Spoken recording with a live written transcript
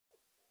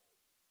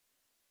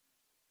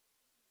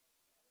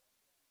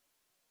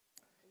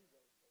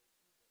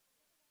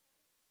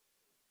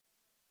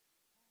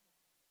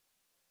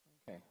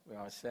Okay, we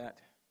all set?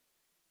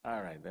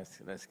 All right,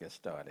 let's get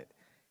started.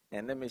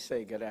 And let me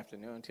say good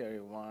afternoon to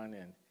everyone.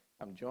 And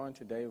I'm joined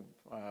today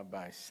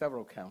by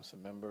several council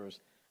members,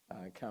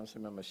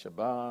 Councilmember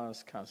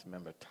Shabazz,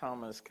 Councilmember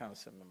Thomas,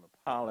 Councilmember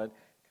Pollard,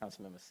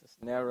 Councilmember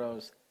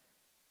Cisneros.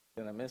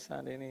 Did I miss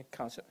out any? Did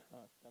I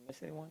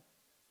miss anyone?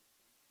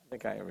 I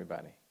think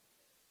everybody.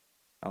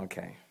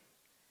 Okay.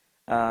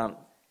 And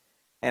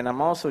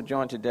I'm also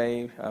joined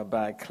today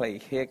by Clay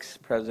Hicks,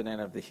 President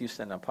of the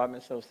Houston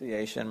Apartment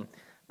Association,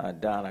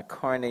 Donna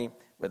Carney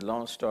with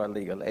Lone Star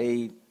Legal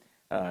Aid,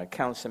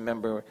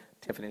 Councilmember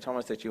Tiffany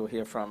Thomas that you'll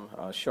hear from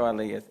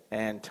shortly,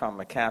 and Tom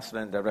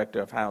McCaslin,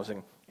 Director of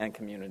Housing and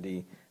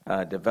Community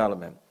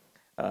Development,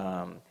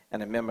 and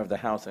a member of the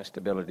Housing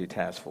Stability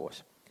Task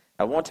Force.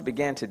 I want to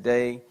begin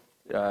today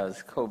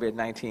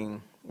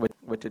COVID-19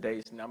 with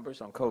today's numbers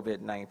on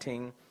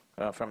COVID-19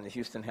 from the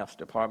Houston Health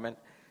Department,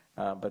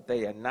 but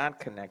they are not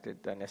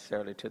connected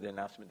necessarily to the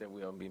announcement that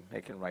we'll be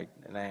making right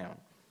now.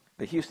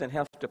 The Houston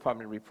Health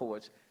Department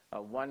reports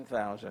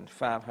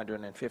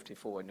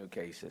 1,554 new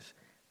cases.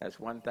 That's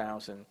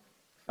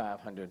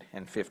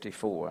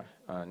 1,554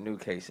 new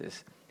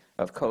cases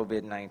of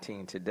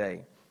COVID-19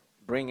 today,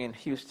 bringing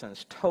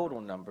Houston's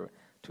total number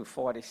to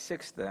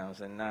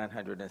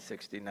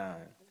 46,969.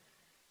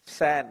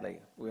 Sadly,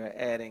 we are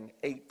adding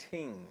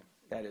 18.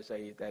 That is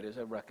a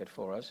record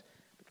for us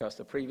because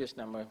the previous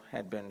number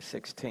had been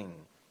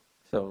 16.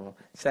 So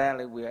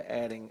sadly, we are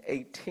adding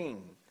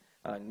 18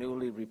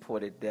 newly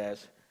reported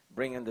deaths,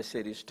 bringing the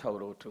city's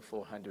total to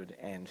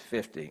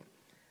 450.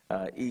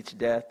 Each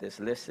death is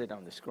listed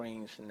on the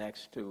screens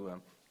next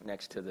to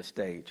the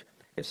stage.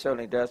 It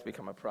certainly does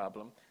become a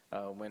problem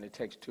when it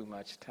takes too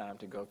much time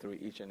to go through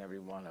each and every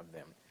one of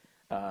them.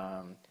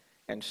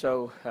 And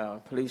so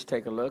please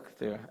take a look.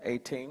 There are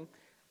 18.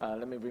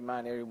 Let me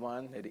remind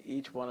everyone that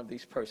each one of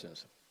these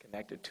persons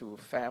connected to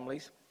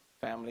families,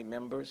 family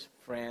members,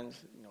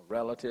 friends,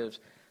 relatives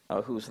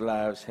whose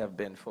lives have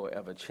been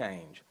forever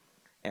changed.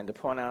 And to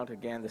point out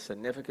again the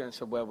significance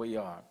of where we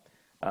are.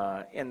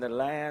 In the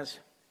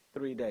last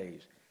 3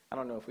 days, I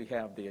don't know if we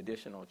have the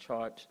additional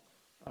charts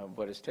of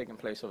what has taken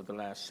place over the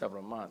last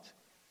several months.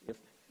 If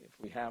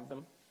we have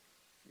them,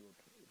 if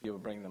you will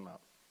bring them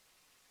up.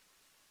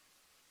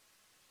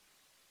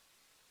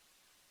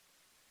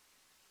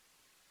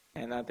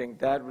 And I think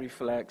that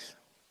reflects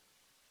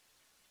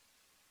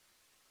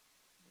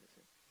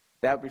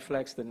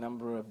the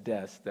number of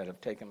deaths that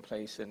have taken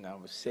place in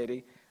our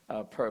city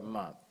per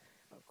month.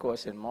 Of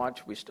course, in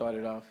March we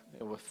started off.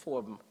 There were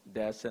 4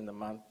 deaths in the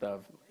month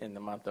of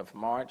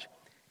March,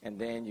 and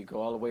then you go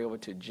all the way over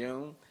to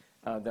June.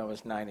 There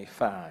was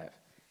 95.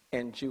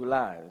 In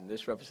July, and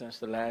this represents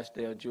the last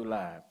day of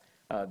July,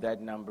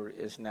 that number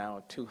is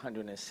now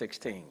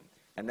 216,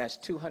 and that's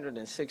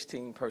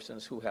 216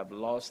 persons who have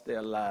lost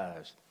their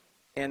lives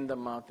in the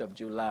month of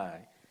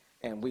July.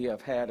 And we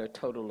have had a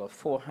total of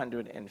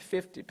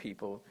 450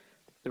 people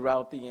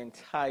throughout the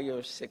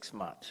entire 6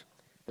 months.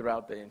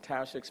 Throughout the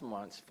entire 6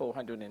 months,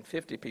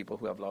 450 people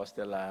who have lost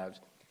their lives.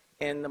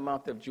 In the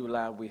month of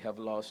July, we have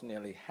lost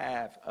nearly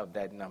half of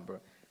that number,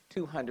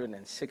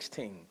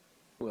 216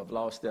 who have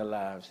lost their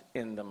lives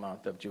in the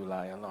month of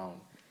July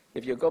alone.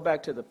 If you go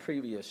back to the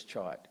previous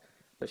chart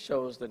that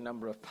shows the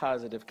number of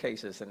positive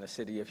cases in the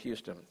city of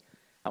Houston,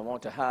 I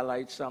want to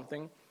highlight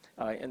something.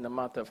 In the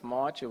month of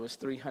March, it was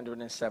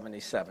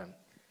 377.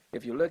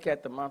 If you look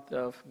at the month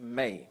of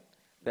May,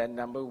 that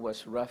number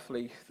was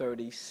roughly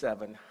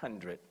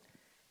 3,700.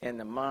 In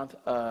the month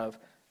of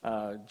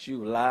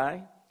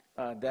July,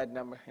 that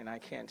number, and I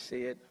can't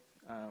see it,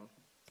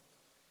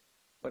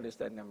 what is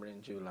that number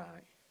in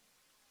July?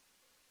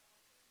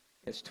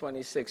 It's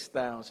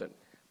 26,000.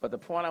 But the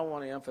point I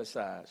want to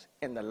emphasize,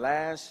 in the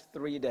last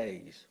 3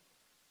 days,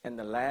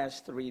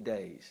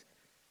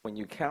 when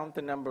you count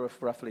the number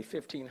of roughly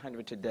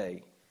 1,500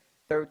 today,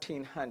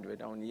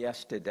 1,300 on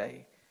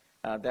yesterday,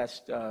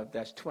 that's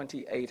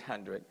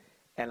 2,800,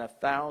 and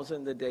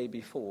 1,000 the day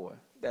before,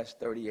 that's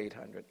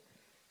 3,800.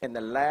 In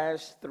the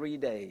last 3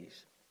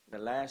 days,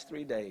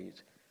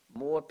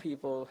 more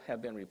people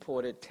have been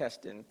reported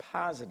testing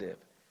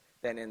positive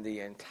than in the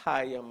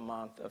entire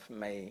month of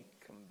May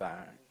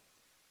combined,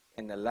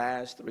 in the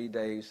last 3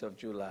 days of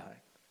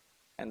July.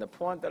 And the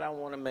point that I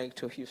want to make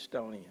to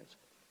Houstonians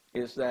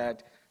is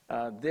that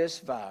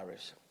this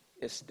virus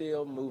is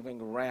still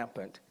moving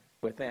rampant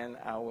within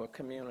our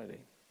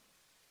community.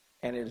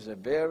 And it is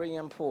very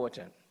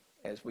important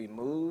as we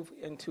move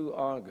into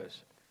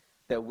August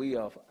that we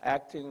are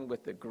acting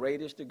with the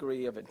greatest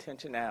degree of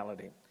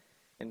intentionality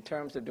in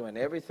terms of doing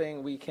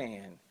everything we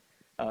can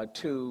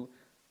to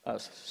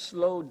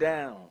slow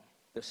down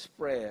the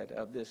spread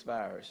of this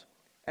virus.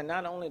 And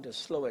not only to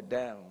slow it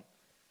down,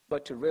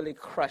 but to really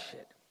crush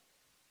it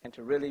and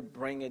to really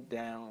bring it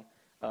down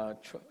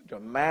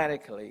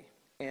dramatically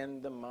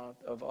in the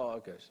month of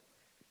August.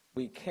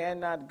 We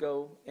cannot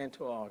go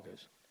into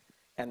August,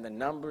 and the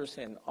numbers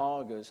in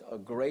August are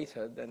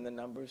greater than the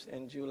numbers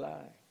in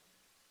July.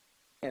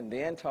 And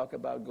then talk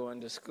about going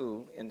to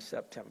school in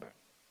September.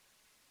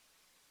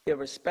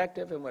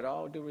 Irrespective and with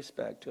all due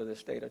respect to the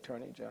State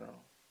Attorney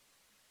General,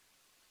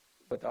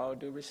 with all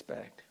due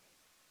respect,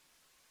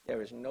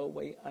 there is no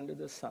way under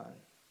the sun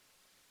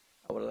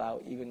I would allow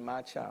even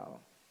my child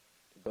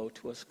to go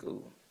to a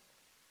school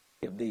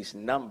if these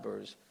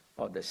numbers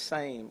are the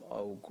same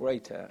or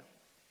greater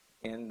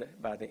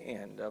by the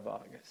end of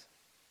August.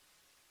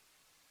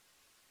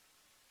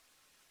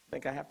 I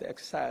think I have to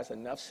exercise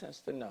enough sense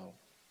to know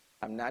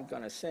I'm not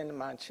going to send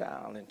my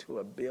child into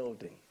a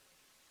building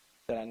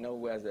that I know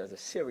where there's a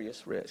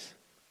serious risk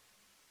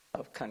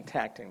of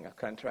contracting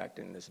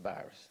this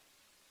virus.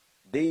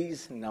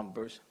 These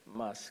numbers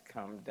must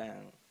come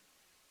down.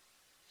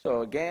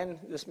 So again,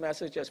 this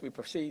message as we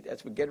proceed,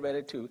 as we get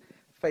ready to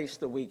face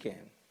the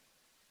weekend,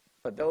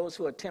 for those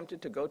who are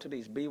tempted to go to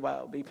these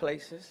BYOB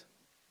places,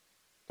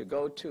 to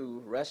go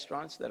to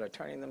restaurants that are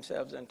turning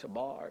themselves into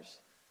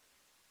bars,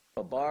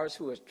 for bars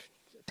who are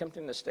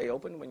attempting to stay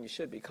open when you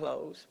should be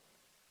closed,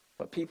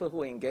 for people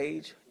who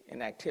engage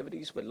in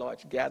activities with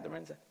large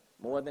gatherings,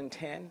 more than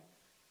 10,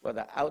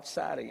 whether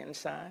outside or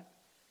inside,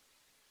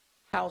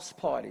 house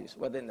parties,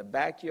 whether in the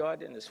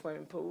backyard, in the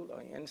swimming pool,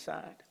 or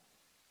inside,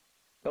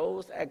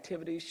 those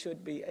activities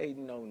should be a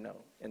no-no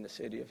in the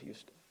city of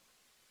Houston.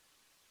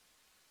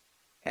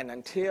 And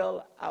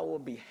until our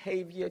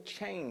behavior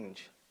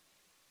change,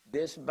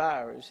 this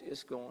virus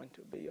is going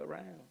to be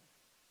around.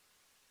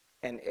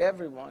 And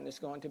everyone is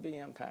going to be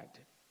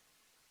impacted.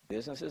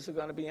 Businesses are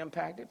going to be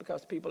impacted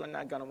because people are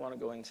not going to want to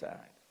go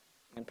inside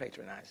and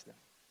patronize them.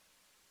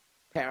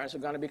 Parents are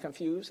going to be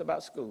confused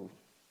about school.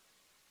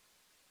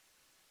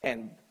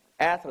 And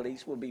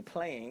athletes will be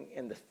playing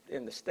in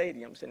the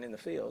stadiums and in the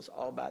fields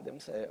all by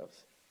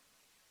themselves.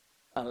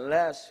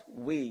 Unless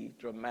we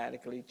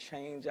dramatically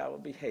change our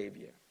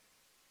behavior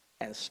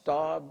and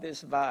starve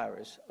this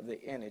virus of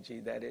the energy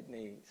that it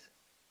needs.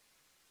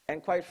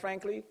 And quite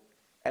frankly,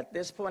 at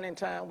this point in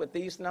time with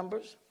these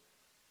numbers,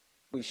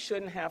 we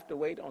shouldn't have to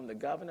wait on the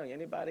governor or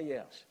anybody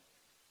else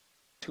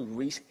to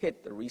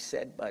hit the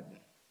reset button.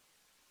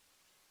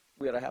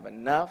 We ought to have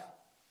enough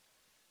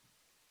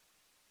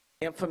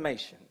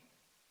information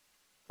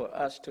for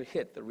us to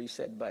hit the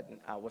reset button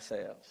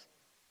ourselves.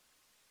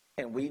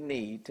 And we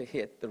need to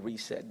hit the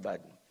reset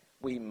button.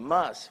 We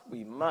must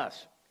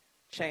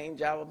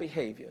change our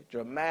behavior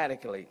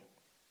dramatically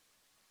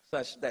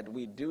such that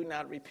we do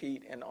not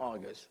repeat in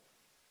August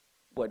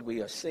what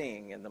we are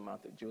seeing in the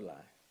month of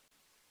July.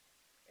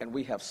 And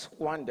we have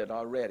squandered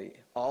already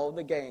all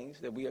the gains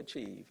that we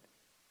achieved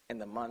in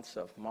the months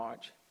of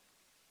March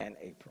and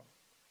April.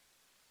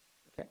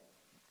 Okay?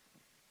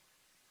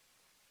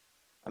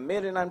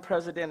 Amid an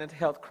unprecedented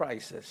health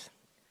crisis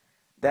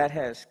that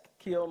has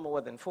killed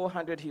more than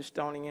 400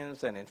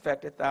 Houstonians and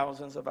infected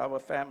thousands of our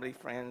family,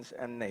 friends,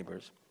 and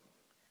neighbors,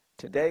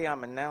 today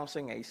I'm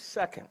announcing a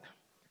second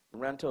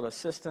rental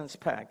assistance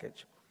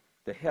package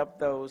to help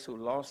those who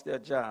lost their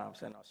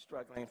jobs and are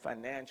struggling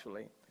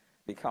financially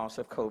because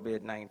of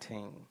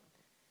COVID-19.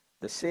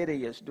 The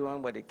city is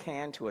doing what it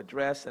can to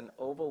address an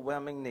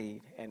overwhelming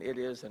need, and it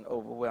is an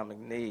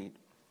overwhelming need,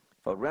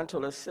 for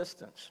rental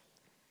assistance.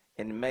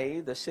 In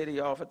May, the city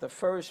offered the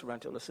first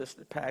rental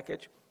assistance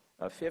package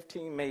of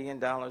 $15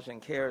 million in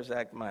CARES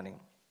Act money,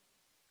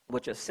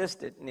 which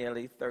assisted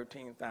nearly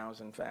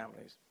 13,000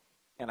 families.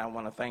 And I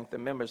want to thank the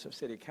members of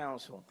City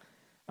Council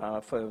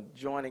for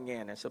joining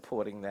in and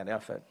supporting that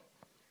effort.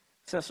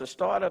 Since the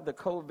start of the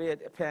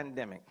COVID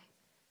pandemic,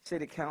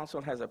 City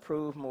Council has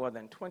approved more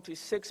than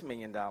 $26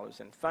 million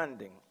in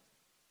funding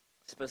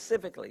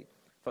specifically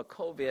for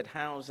COVID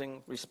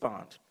housing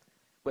response,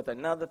 with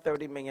another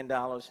 $30 million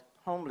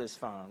homeless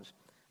funds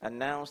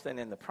announced and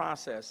in the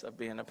process of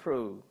being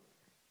approved.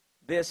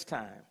 This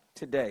time,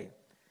 today,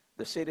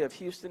 the City of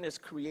Houston is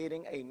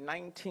creating a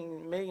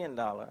 $19 million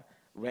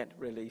rent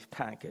relief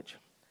package.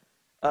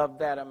 Of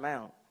that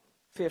amount,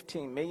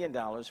 $15 million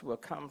will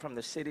come from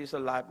the city's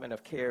allotment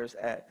of CARES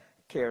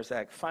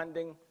Act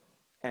funding,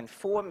 and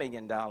 $4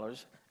 million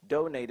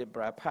donated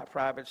by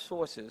private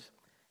sources,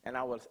 and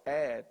I will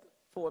add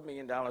 $4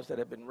 million that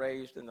have been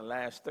raised in the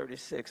last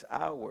 36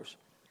 hours,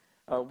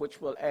 which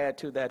will add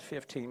to that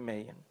 $15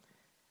 million.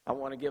 I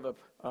want to give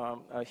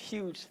a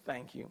huge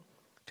thank you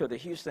to the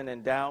Houston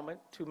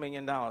Endowment. $2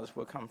 million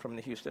will come from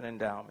the Houston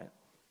Endowment.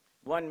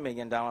 $1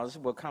 million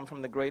will come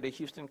from the Greater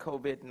Houston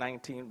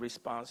COVID-19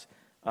 Response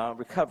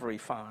Recovery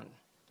Fund,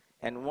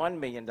 and $1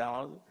 million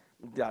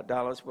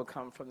will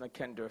come from the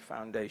Kinder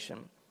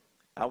Foundation.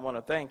 I want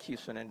to thank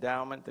Houston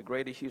Endowment, the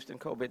Greater Houston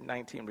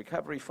COVID-19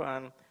 Recovery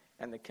Fund,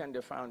 and the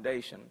Kinder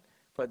Foundation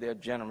for their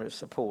generous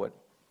support.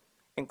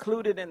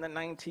 Included in the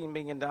 $19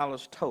 million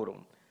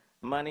total,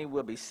 money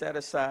will be set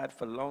aside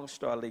for Lone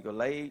Star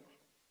Legal Aid.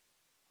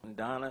 And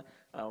Donna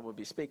will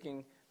be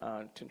speaking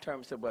in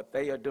terms of what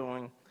they are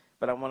doing.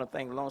 But I want to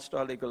thank Lone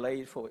Star Legal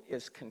Aid for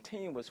its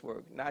continuous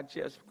work, not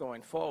just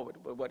going forward,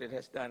 but what it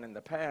has done in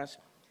the past.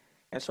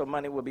 And so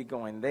money will be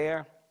going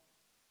there.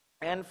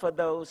 And for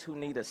those who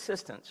need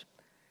assistance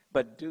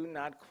but do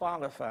not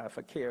qualify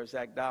for CARES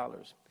Act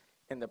dollars.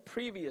 In the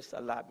previous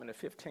allotment of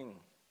 15,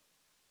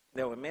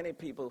 there were many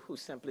people who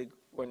simply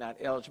were not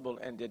eligible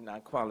and did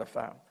not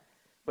qualify.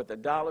 But the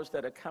dollars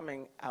that are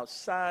coming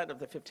outside of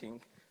the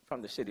 15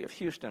 from the city of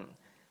Houston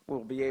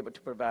we'll be able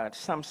to provide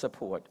some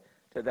support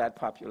to that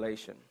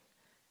population.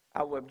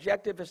 Our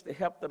objective is to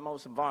help the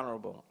most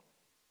vulnerable.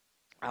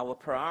 Our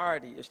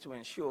priority is to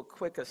ensure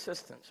quick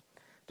assistance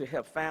to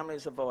help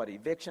families avoid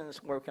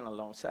evictions, working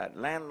alongside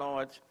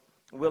landlords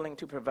willing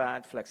to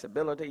provide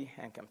flexibility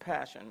and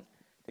compassion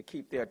to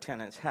keep their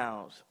tenants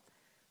housed.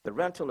 The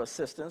rental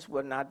assistance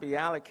will not be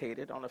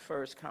allocated on a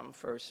first-come,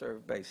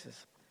 first-served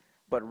basis,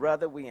 but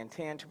rather we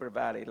intend to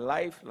provide a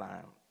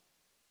lifeline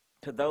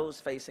to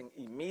those facing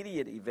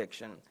immediate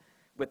eviction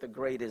with the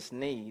greatest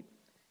need,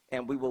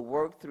 and we will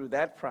work through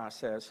that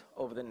process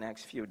over the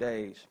next few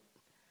days.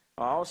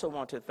 I also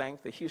want to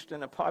thank the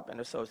Houston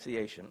Apartment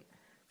Association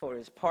for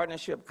its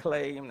partnership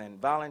claim and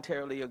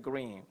voluntarily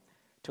agreeing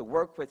to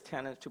work with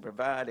tenants to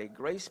provide a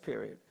grace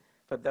period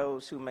for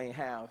those who may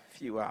have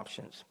few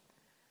options.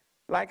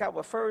 Like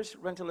our first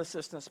rental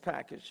assistance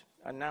package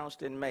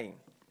announced in May,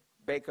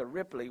 Baker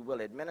Ripley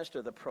will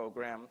administer the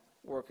program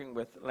working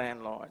with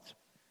landlords.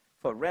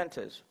 For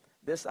renters,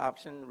 this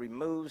option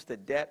removes the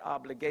debt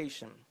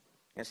obligation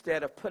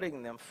instead of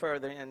putting them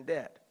further in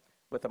debt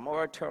with a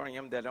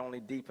moratorium that only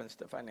deepens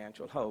the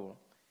financial hole.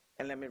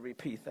 And let me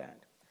repeat that.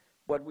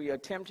 What we are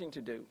attempting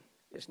to do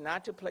is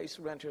not to place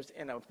renters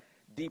in a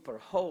deeper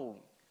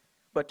hole,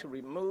 but to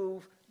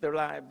remove the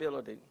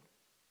liability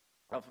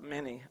of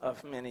many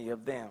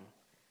of them.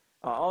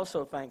 I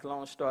also thank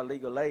Lone Star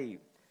Legal Aid,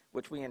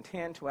 which we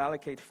intend to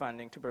allocate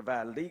funding to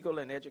provide legal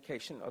and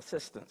educational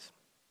assistance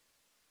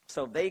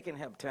so they can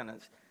help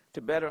tenants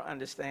to better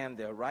understand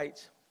their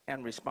rights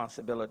and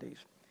responsibilities.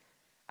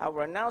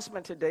 Our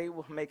announcement today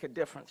will make a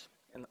difference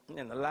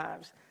in the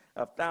lives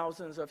of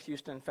thousands of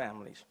Houston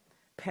families,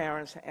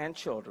 parents and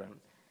children,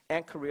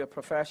 and career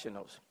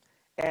professionals,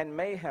 and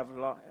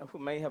who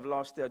may have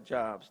lost their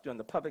jobs during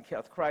the public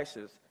health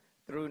crisis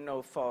through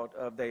no fault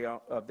of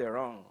their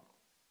own.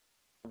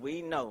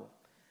 We know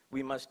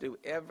we must do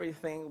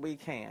everything we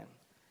can,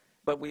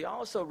 but we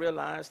also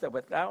realize that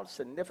without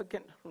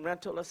significant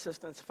rental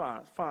assistance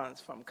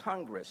funds from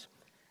Congress,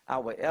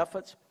 our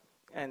efforts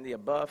and the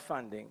above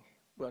funding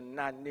will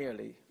not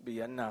nearly be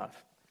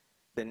enough.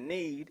 The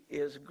need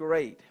is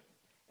great,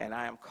 and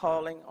I am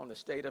calling on the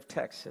state of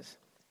Texas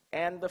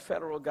and the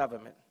federal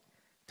government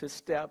to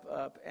step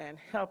up and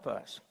help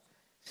us.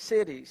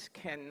 Cities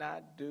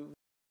cannot do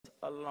this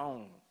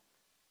alone.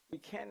 We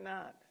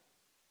cannot.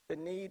 The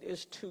need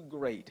is too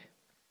great.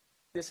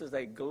 This is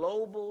a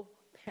global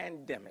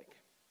pandemic.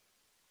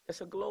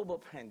 It's a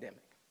global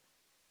pandemic.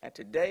 And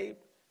today,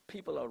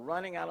 people are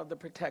running out of the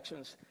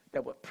protections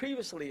that were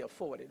previously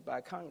afforded by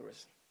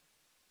Congress.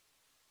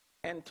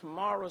 And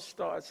tomorrow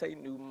starts a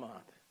new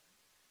month.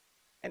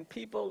 And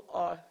people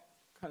are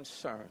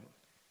concerned,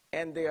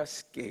 and they are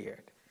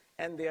scared,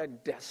 and they are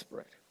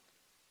desperate.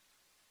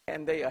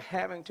 And they are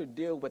having to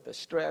deal with the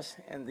stress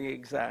and the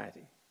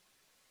anxiety.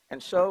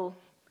 And so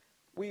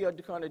we are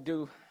going to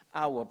do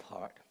our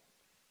part.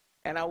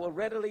 And I will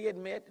readily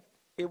admit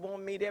it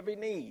won't meet every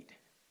need,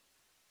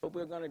 but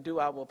we're going to do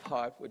our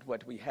part with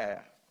what we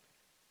have.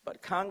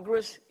 But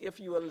Congress, if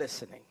you are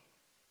listening,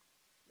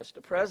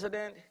 Mr.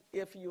 President,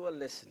 if you are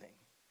listening,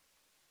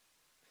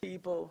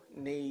 people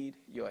need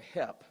your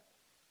help,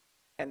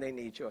 and they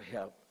need your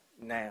help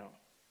now.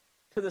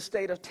 To the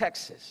state of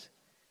Texas,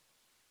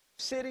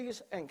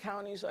 cities and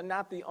counties are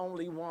not the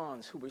only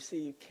ones who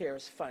receive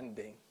CARES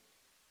funding.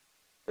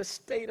 The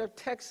state of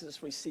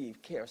Texas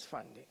received CARES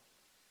funding.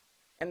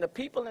 And the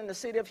people in the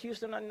city of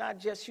Houston are not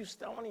just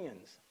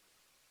Houstonians.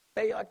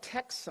 They are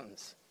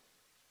Texans.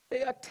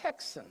 They are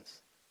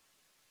Texans.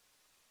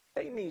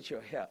 They need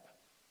your help.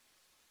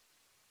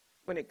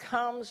 When it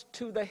comes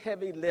to the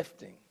heavy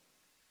lifting,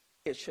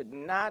 it should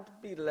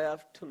not be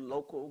left to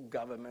local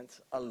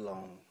governments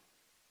alone.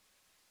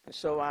 And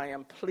so I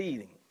am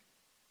pleading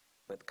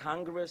with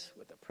Congress,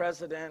 with the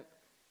President,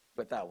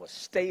 with our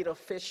state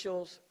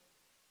officials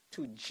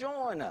to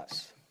join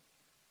us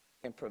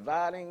in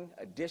providing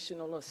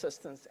additional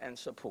assistance and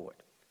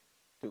support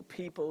to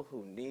people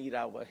who need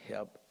our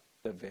help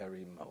the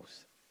very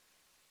most.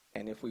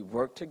 And if we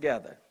work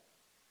together,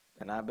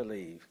 then I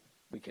believe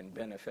we can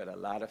benefit a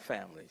lot of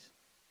families,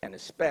 and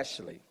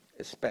especially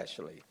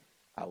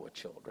our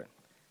children.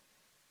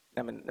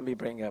 Let me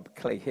bring up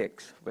Clay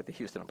Hicks with the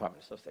Houston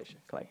Apartment Association.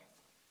 Clay.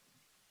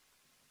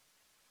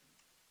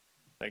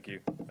 Thank you.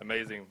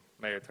 Amazing,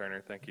 Mayor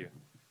Turner. Thank you.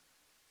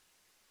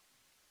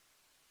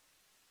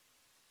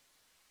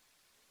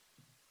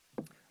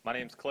 My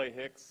name's Clay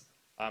Hicks.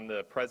 I'm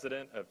the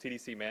president of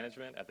TDC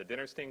Management at the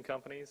Dinnerstein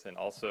Companies and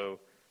also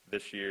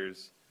this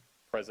year's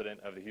president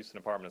of the Houston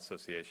Apartment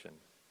Association.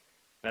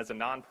 And as a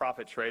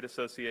nonprofit trade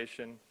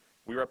association,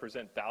 we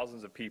represent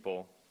thousands of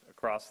people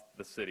across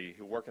the city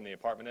who work in the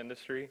apartment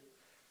industry,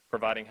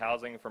 providing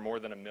housing for more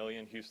than 1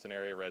 million Houston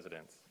area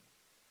residents.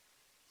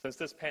 Since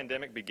this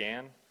pandemic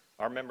began,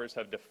 our members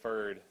have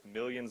deferred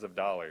millions of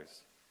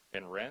dollars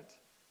in rent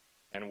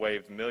and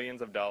waived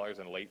millions of dollars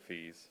in late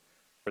fees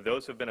for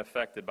those who have been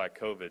affected by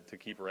COVID to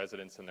keep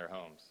residents in their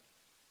homes.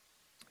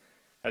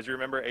 As you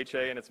remember,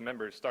 HA and its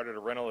members started a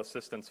rental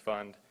assistance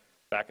fund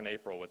back in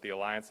April with the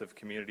Alliance of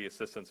Community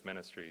Assistance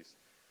Ministries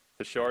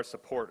to show our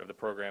support of the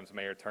programs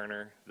Mayor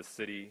Turner, the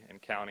city, and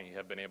county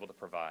have been able to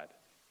provide.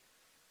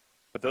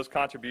 But those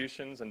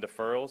contributions and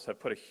deferrals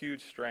have put a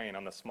huge strain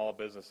on the small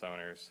business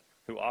owners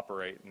who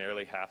operate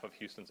nearly half of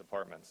Houston's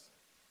apartments.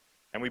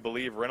 And we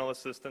believe rental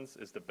assistance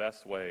is the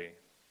best way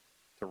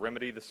to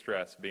remedy the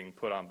stress being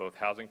put on both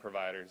housing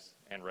providers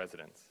and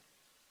residents.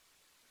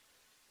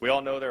 We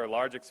all know there are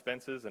large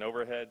expenses and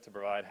overhead to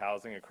provide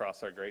housing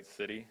across our great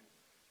city,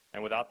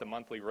 and without the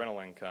monthly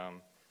rental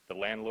income, the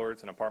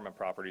landlords and apartment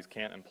properties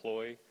can't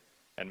employ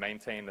and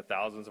maintain the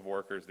thousands of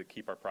workers that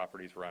keep our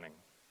properties running,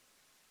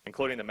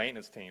 including the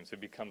maintenance teams who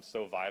become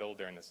so vital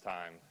during this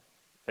time,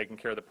 taking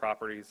care of the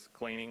properties,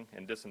 cleaning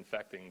and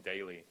disinfecting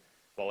daily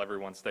while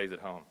everyone stays at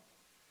home.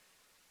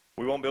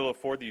 We won't be able to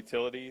afford the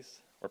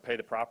utilities or pay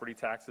the property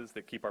taxes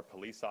that keep our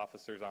police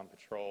officers on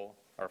patrol,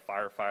 our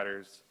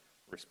firefighters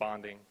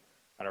responding,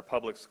 and our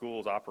public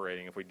schools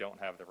operating if we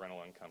don't have the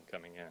rental income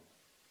coming in.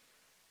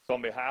 So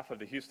on behalf of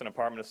the Houston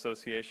Apartment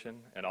Association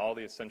and all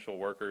the essential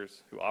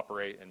workers who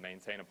operate and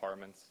maintain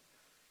apartments,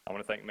 I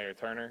want to thank Mayor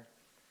Turner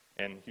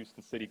and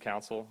Houston City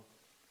Council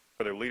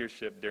for their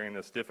leadership during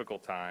this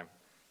difficult time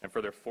and for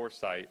their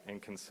foresight in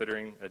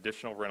considering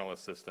additional rental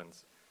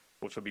assistance,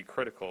 which will be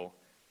critical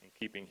in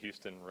keeping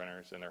Houston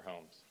renters in their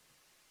homes.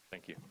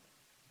 Thank you.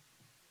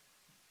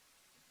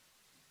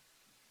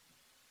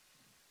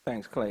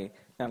 Thanks, Clay.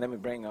 Now let me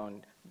bring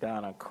on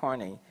Donna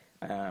Carney.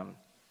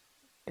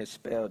 It's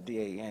spelled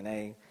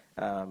D-A-N-A.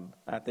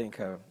 I think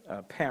her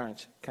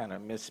parents kind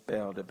of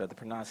misspelled it, but the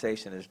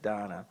pronunciation is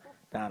Donna.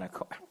 Donna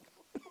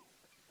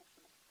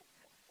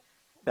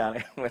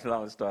with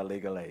Lone Star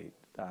Legal Aid.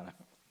 Donna.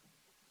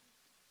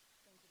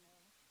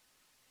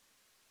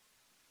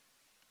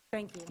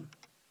 Thank you.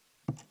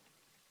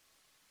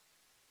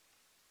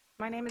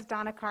 My name is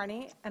Donna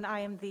Carney, and I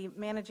am the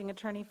managing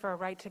attorney for a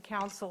right to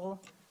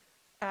counsel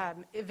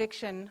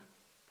eviction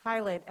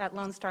pilot at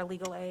Lone Star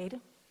Legal Aid.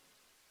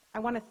 I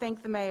want to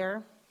thank the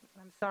mayor.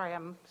 I'm sorry,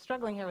 I'm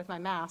struggling here with my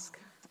mask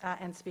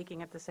and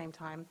speaking at the same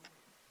time.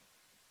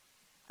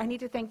 I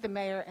need to thank the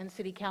mayor and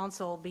city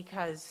council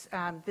because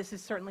this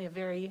is certainly a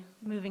very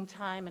moving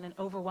time and an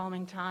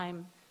overwhelming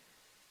time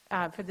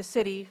for the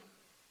city.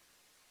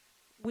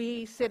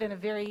 We sit in a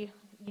very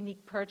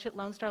unique perch at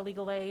Lone Star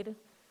Legal Aid,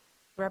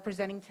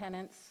 representing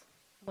tenants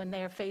when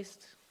they are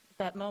faced with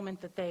that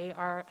moment that they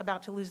are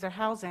about to lose their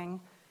housing.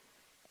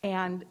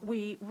 And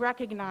we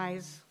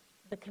recognize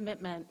the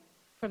commitment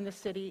from the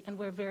city, and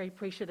we're very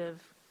appreciative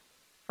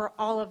for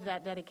all of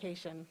that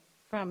dedication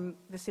from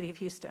the city of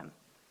Houston.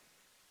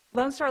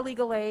 Lone Star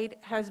Legal Aid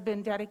has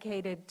been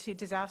dedicated to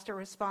disaster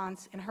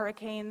response in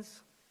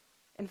hurricanes,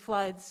 in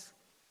floods,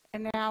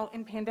 and now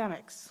in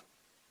pandemics.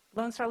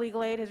 Lone Star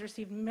Legal Aid has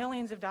received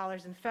millions of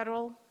dollars in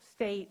federal,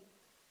 state,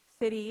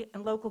 city,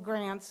 and local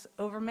grants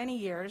over many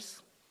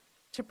years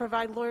to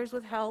provide lawyers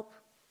with help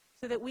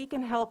so that we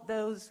can help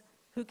those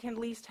who can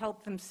least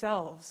help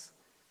themselves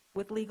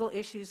with legal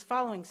issues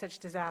following such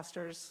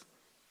disasters.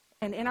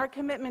 And in our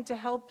commitment to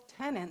help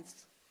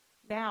tenants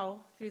now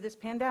through this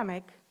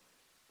pandemic,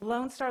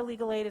 Lone Star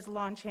Legal Aid is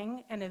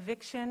launching an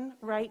eviction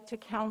right to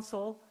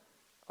counsel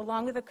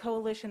along with a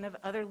coalition of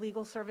other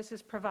legal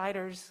services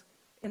providers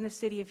in the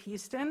city of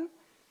Houston.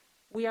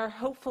 We are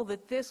hopeful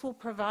that this will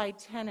provide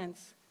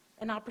tenants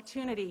an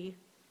opportunity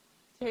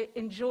to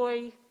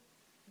enjoy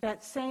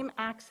that same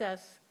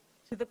access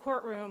to the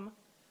courtroom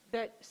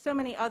that so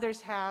many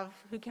others have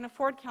who can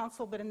afford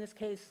counsel, but in this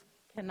case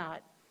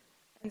cannot.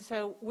 And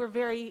so we're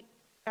very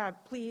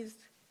pleased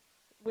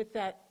with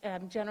that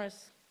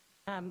generous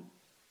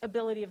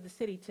ability of the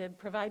city to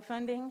provide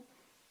funding,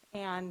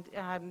 and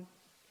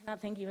cannot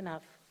thank you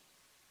enough.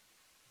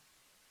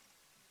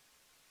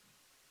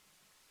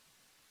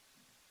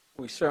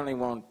 We certainly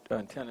want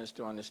tenants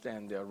to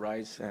understand their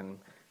rights and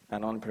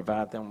not only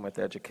provide them with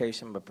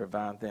education, but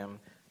provide them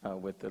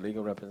with the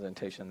legal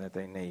representation that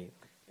they need.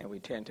 And we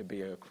tend to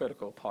be a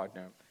critical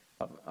partner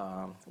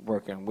of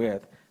working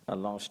with a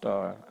Lone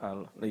Star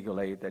Legal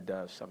Aid that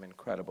does some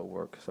incredible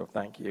work. So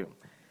thank you.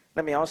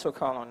 Let me also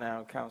call on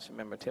now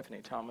Councilmember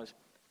Tiffany Thomas,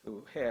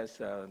 who heads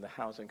the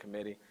Housing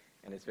Committee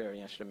and is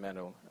very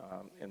instrumental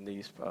in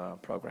these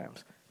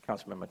programs.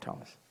 Councilmember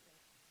Thomas.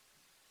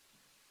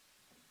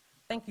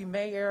 Thank you,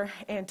 Mayor,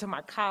 and to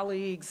my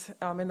colleagues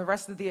and the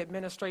rest of the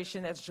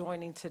administration that's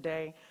joining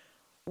today.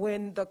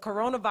 When the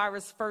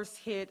coronavirus first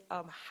hit,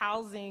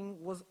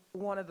 housing was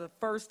one of the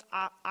first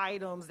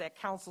items that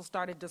council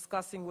started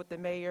discussing with the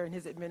mayor and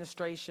his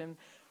administration.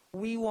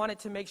 We wanted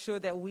to make sure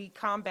that we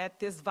combat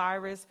this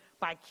virus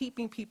by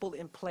keeping people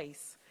in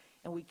place.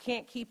 And we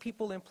can't keep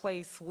people in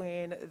place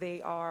when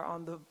they are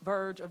on the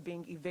verge of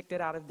being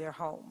evicted out of their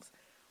homes.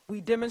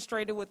 We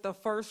demonstrated with the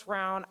first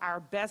round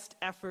our best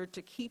effort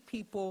to keep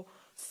people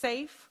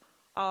safe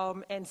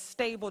and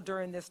stable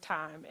during this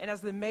time. And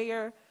as the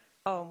mayor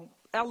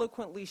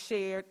eloquently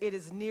shared, it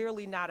is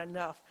nearly not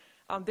enough.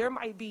 There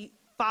might be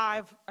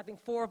I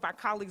think four of my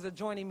colleagues are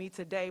joining me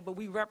today, but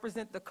we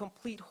represent the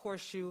complete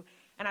horseshoe.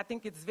 And I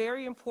think it's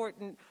very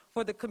important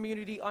for the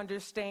community to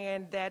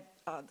understand that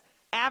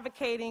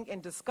advocating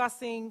and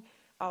discussing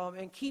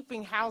and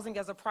keeping housing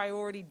as a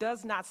priority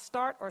does not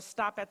start or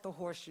stop at the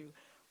Horseshoe.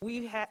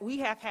 We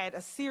have had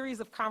a series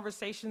of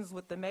conversations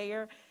with the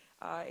mayor,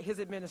 his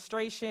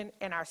administration,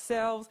 and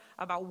ourselves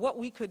about what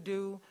we could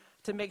do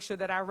to make sure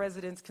that our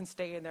residents can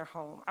stay in their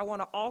home. I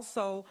want to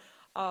also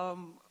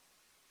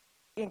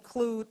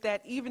include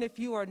that even if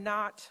you are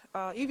not,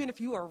 even if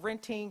you are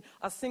renting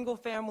a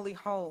single-family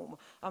home,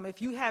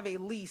 if you have a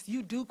lease,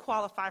 you do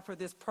qualify for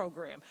this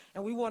program.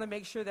 And we want to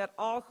make sure that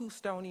all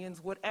Houstonians,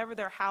 whatever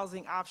their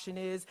housing option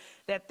is,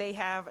 that they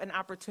have an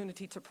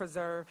opportunity to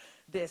preserve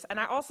this. And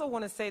I also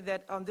want to say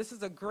that this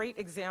is a great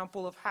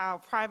example of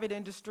how private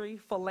industry,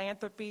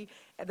 philanthropy,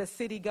 the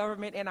city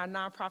government, and our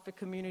nonprofit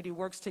community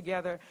works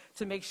together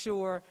to make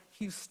sure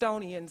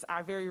Houstonians,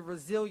 our very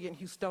resilient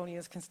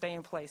Houstonians, can stay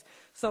in place.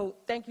 So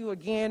thank you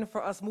again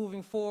for us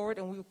moving forward,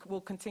 and we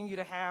will continue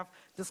to have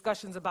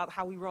discussions about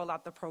how we roll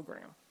out the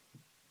program.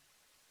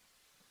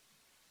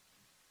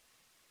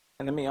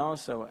 And let me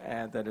also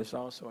add that it's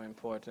also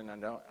important,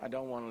 I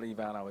don't want to leave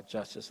out our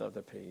justice of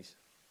the peace,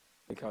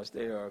 because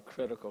they are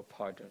critical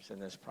partners in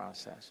this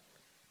process.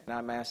 And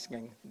I'm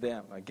asking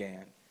them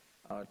again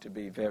to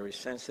be very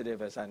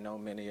sensitive, as I know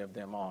many of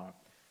them are,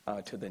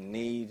 to the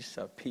needs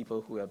of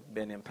people who have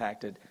been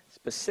impacted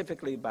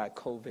specifically by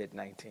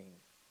COVID-19,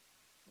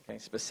 okay,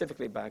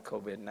 specifically by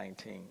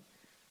COVID-19.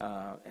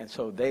 And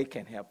so they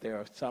can help. There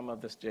are some of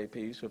the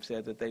JPs who have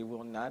said that they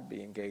will not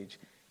be engaged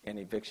in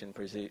eviction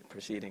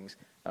proceedings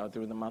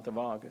through the month of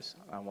August.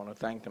 I want to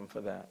thank them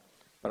for that.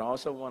 But I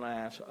also want to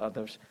ask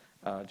others,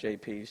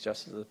 JPs,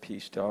 Justice of the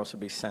Peace, to also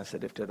be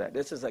sensitive to that.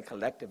 This is a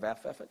collective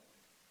effort.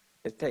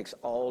 It takes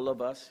all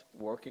of us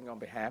working on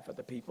behalf of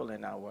the people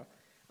in our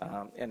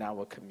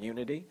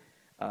community.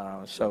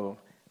 And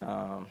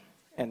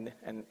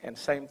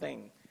same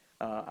thing,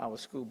 our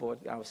school board,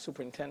 our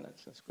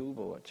superintendents and school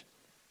boards,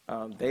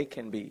 they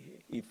can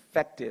be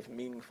effective,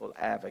 meaningful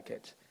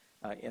advocates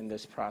in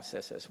this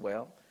process as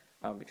well,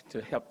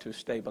 to help to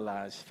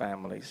stabilize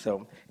families.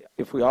 So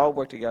if we all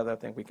work together, I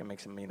think we can make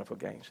some meaningful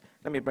gains.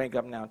 Let me bring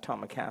up now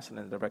Tom McCaslin,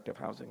 the Director of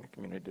Housing and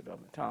Community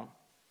Development. Tom.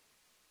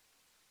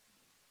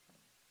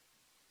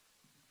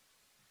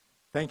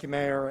 Thank you,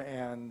 Mayor,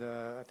 and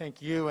I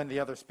think you and the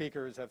other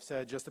speakers have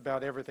said just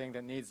about everything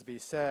that needs to be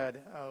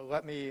said.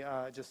 Let me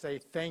just say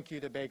thank you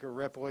to Baker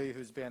Ripley,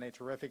 who's been a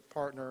terrific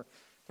partner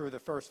through the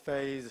first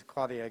phase,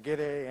 Claudia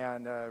Aguirre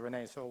and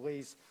Renee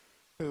Solis,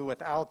 who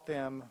without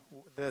them,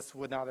 this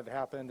would not have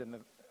happened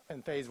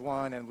in phase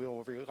one, and we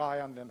will rely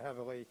on them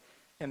heavily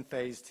in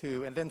phase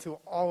two. And then to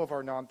all of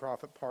our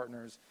nonprofit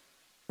partners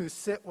who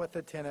sit with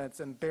the tenants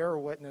and bear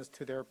witness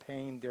to their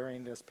pain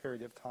during this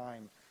period of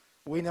time.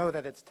 We know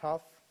that it's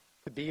tough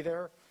to be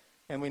there,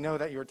 and we know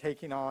that you're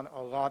taking on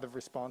a lot of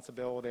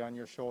responsibility on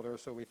your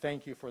shoulders, so we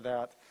thank you for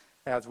that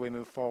as we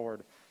move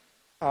forward.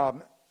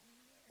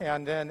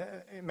 And then,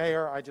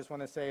 Mayor, I just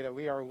want to say that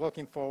we are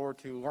looking forward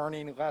to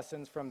learning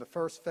lessons from the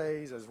first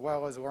phase as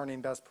well as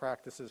learning best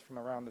practices from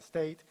around the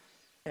state,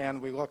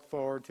 and we look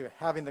forward to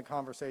having the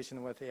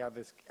conversation with the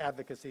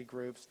advocacy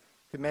groups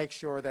to make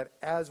sure that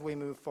as we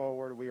move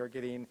forward, we are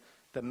getting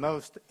the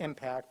most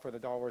impact for the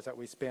dollars that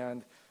we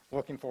spend.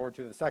 Looking forward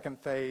to the second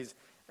phase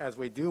as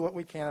we do what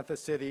we can at the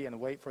city and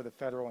wait for the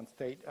federal and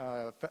state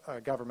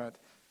government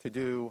to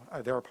do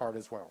their part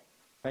as well.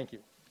 Thank you.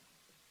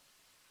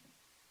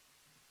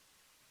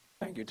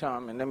 Thank you,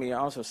 Tom. And let me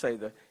also say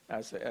that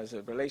as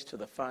it relates to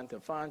the fund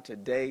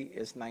today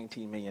is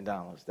 $19 million.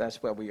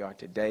 That's where we are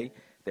today.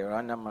 There are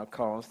a number of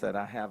calls that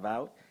I have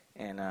out,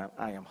 and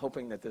I am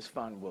hoping that this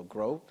fund will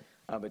grow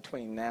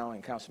between now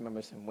and council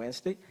members and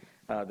Wednesday.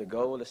 The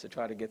goal is to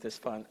try to get this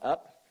fund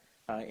up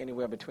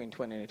anywhere between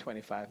 $20 and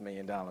 $25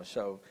 million.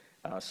 So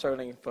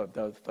certainly for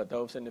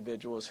those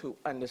individuals who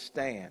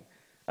understand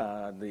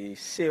the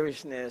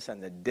seriousness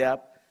and the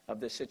depth of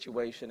the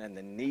situation and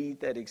the need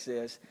that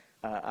exists,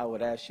 I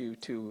would ask you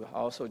to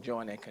also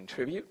join and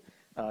contribute.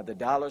 The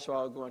dollars are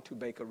all going to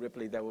Baker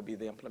Ripley that will be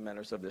the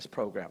implementers of this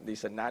program.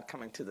 These are not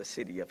coming to the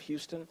city of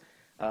Houston.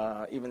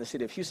 Even the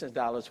city of Houston's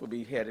dollars will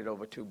be headed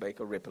over to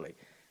Baker Ripley.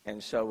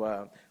 And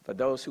so for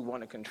those who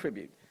want to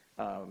contribute,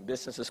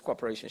 businesses,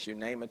 corporations, you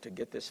name it, to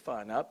get this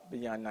fund up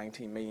beyond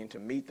 $19 million to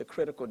meet the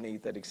critical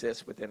need that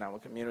exists within our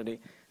community,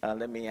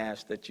 let me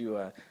ask that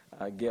you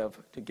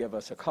give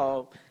us a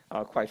call.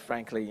 Quite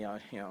frankly,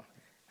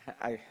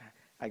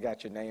 I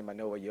got your name. I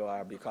know where you are.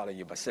 I'll be calling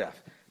you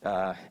myself.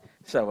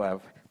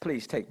 So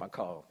please take my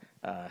call.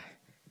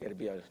 It'll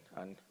be a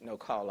no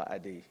caller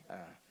ID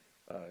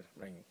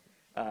ring.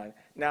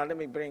 Now let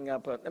me bring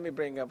up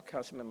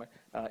Councilmember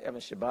Evan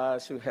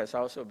Shabazz, who has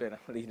also been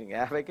a leading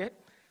advocate,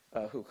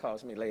 who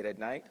calls me late at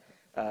night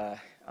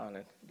on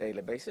a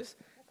daily basis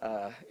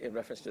in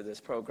reference to this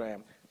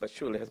program, but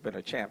truly has been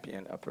a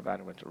champion of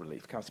providing rental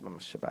relief. Councilmember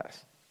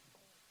Shabazz.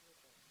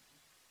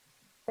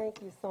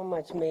 Thank you so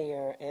much,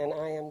 Mayor, and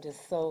I am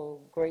just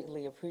so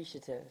greatly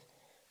appreciative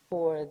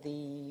for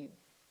the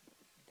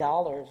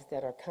dollars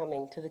that are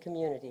coming to the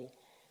community.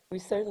 We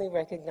certainly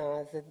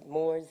recognize that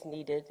more is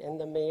needed, and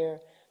the mayor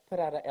put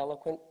out an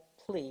eloquent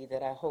plea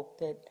that I hope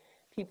that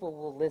people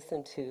will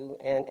listen to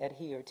and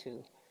adhere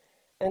to.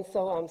 And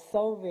so I'm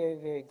so very,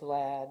 very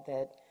glad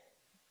that,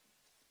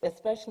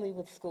 especially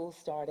with school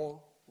starting,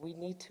 we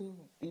need to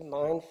be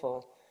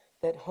mindful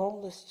that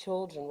homeless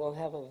children will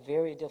have a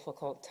very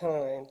difficult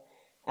time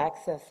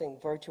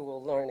accessing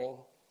virtual learning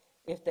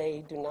if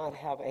they do not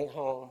have a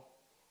home.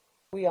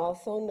 We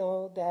also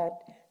know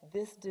that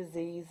this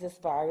disease, this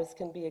virus,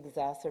 can be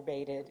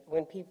exacerbated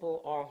when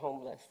people are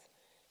homeless.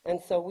 And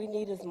so we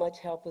need as much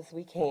help as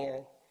we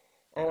can.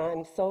 And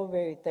I'm so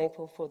very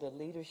thankful for the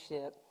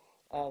leadership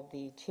of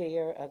the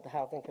chair of the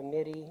Housing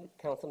Committee,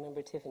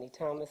 Councilmember Tiffany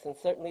Thomas, and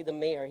certainly the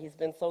mayor. He's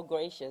been so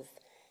gracious.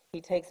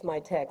 He takes my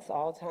texts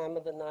all time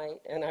of the night,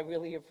 and I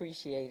really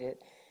appreciate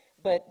it.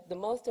 But the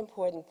most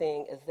important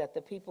thing is that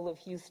the people of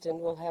Houston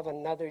will have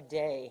another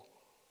day,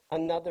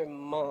 another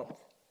month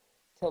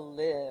to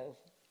live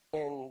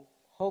in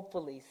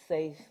hopefully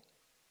safe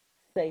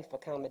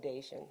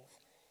accommodations.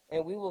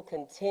 And we will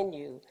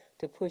continue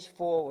to push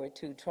forward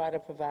to try to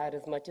provide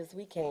as much as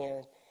we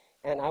can.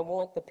 And I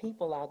want the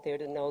people out there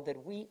to know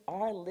that we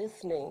are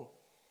listening.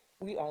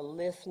 We are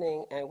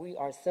listening, and we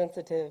are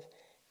sensitive,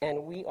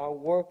 and we are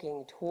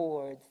working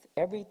towards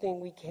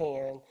everything we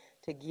can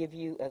to give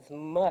you as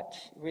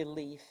much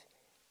relief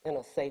in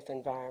a safe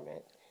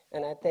environment.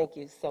 And I thank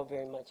you so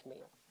very much,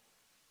 Mayor.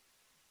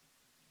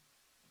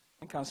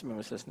 And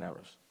Councilmember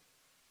Cisneros.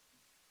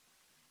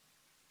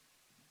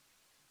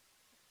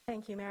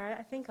 Thank you, Mayor.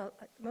 I think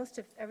most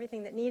of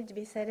everything that needed to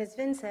be said has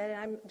been said,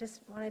 and I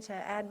just wanted to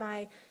add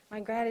my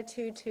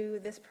gratitude to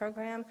this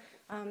program.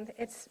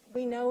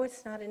 We know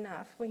it's not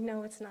enough. We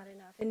know it's not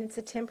enough, and it's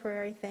a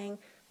temporary thing.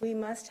 We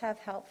must have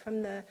help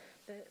from the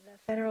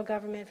federal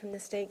government, from the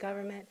state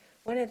government.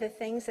 One of the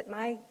things that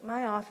my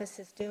office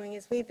is doing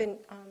is we've been,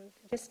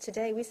 just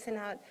today, we sent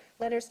out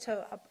letters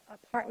to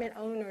apartment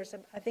owners.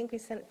 I think we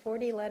sent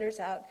 40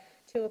 letters out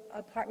to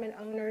apartment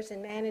owners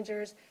and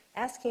managers,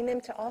 asking them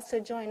to also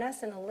join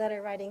us in a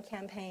letter writing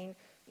campaign,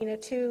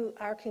 to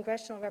our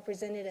congressional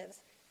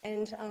representatives.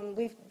 And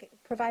we've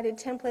provided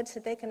templates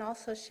that they can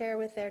also share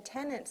with their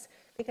tenants,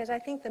 because I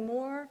think the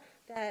more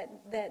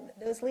that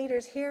those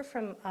leaders hear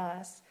from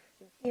us,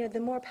 the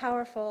more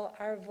powerful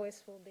our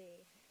voice will be.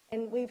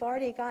 And we've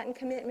already gotten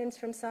commitments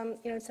from some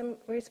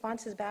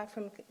responses back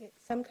from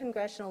some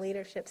congressional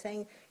leadership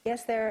saying,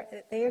 yes,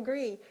 they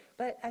agree,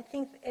 but I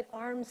think it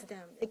arms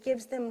them. It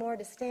gives them more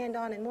to stand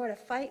on and more to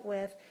fight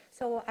with.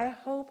 So I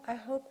hope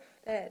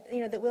that,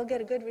 that we'll get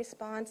a good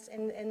response,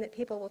 and that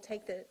people will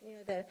take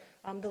the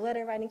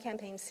letter writing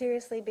campaign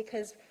seriously,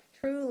 because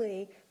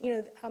truly,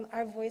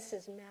 our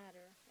voices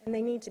matter, and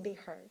they need to be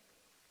heard.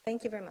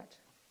 Thank you very much.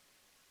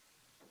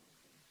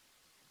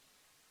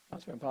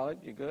 Councilman Pollard,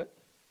 you good?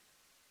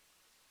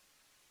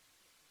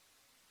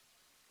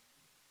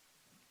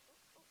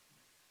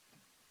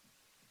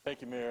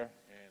 Thank you, Mayor,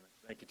 and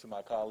thank you to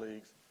my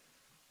colleagues.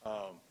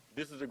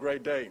 This is a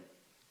great day.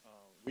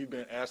 We've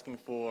been asking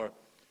for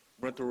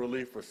rental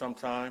relief for some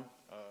time.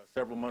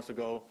 Several months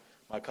ago,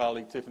 my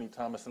colleague Tiffany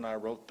Thomas and I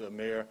wrote the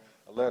mayor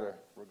a letter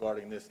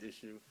regarding this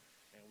issue,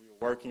 and we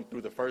were working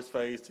through the first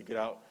phase to get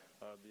out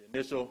the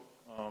initial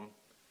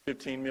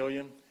 $15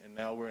 million, and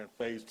now we're in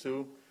phase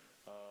 2.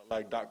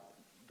 Like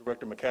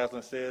Director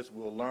McCaslin says,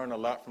 we'll learn a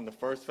lot from the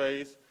first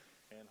phase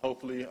and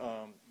hopefully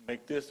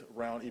make this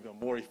round even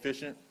more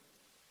efficient.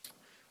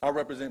 I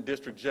represent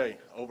District J.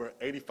 Over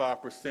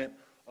 85%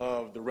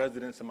 of the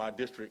residents in my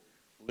district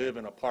live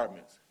in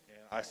apartments.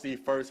 And I see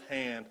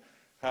firsthand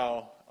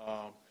how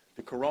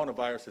the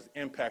coronavirus has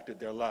impacted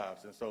their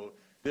lives. And so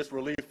this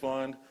relief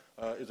fund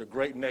is a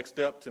great next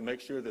step to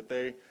make sure that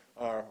they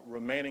are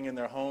remaining in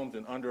their homes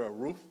and under a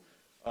roof.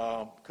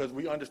 Because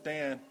we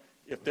understand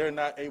if they're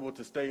not able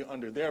to stay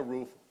under their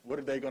roof, what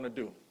are they going to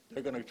do?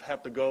 They're going to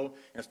have to go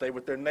and stay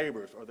with their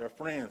neighbors or their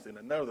friends in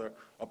another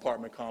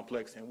apartment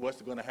complex, and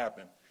what's going to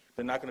happen?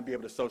 They're not going to be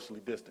able to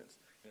socially distance.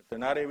 If they're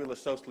not able to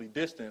socially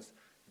distance,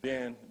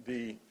 then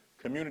the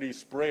community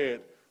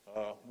spread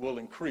will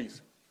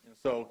increase. And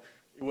so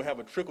it will have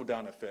a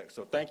trickle-down effect.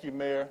 So thank you,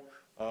 Mayor,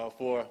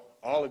 for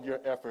all of your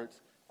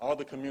efforts, all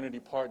the community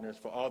partners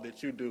for all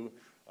that you do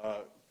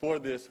for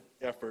this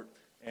effort.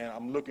 And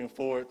I'm looking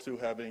forward to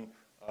having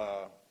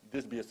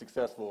this be a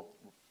successful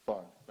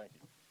fund. Thank you.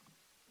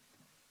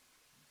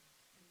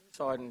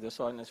 This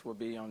ordinance will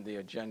be on the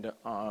agenda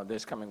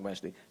this coming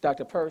Wednesday.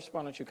 Dr. Purse,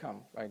 why don't you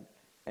come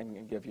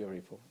and give your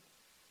report?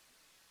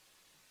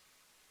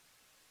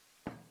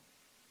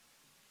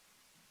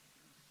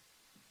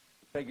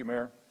 Thank you,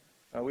 Mayor.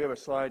 We have a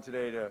slide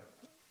today to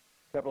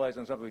capitalize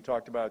on something we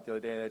talked about the other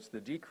day. That's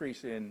the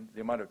decrease in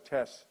the amount of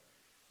tests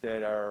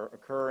that are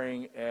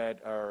occurring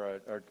at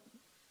our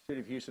City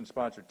of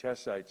Houston-sponsored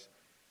test sites.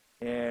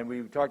 And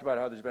we've talked about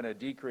how there's been a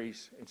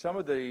decrease. And some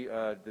of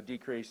the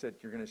decrease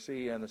that you're going to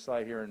see on the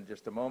slide here in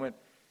just a moment,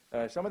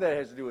 some of that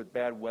has to do with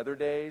bad weather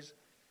days.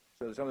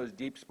 So some of those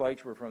deep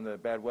spikes were from the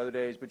bad weather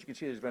days, but you can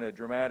see there's been a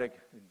dramatic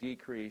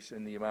decrease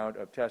in the amount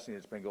of testing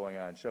that's been going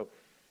on. So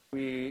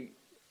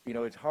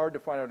it's hard to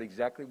find out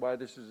exactly why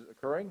this is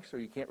occurring, so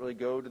you can't really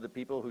go to the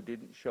people who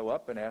didn't show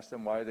up and ask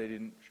them why they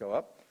didn't show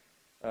up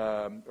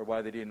or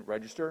why they didn't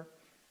register.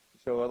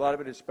 So a lot of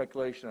it is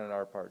speculation on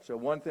our part. So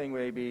one thing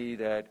may be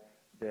that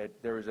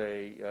there was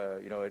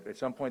at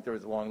some point there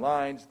was long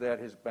lines. That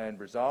has been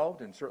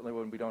resolved, and certainly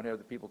when we don't have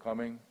the people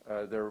coming,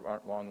 there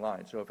aren't long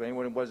lines. So if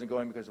anyone wasn't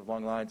going because of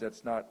long lines,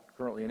 that's not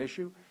currently an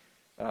issue,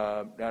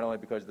 not only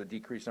because of the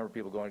decreased number of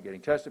people going and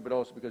getting tested, but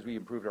also because we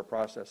improved our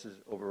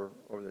processes over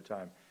the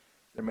time.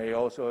 There may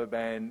also have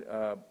been,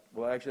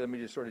 well, actually, let me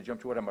just sort of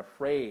jump to what I'm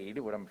afraid,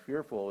 what I'm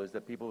fearful is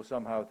that people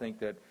somehow think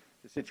that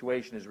the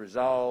situation is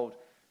resolved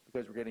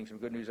because we're getting some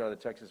good news out of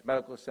the Texas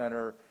Medical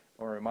Center.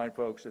 I want to remind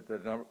folks that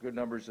the good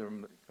numbers are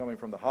coming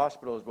from the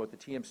hospitals, both the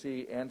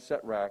TMC and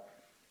SETRAC.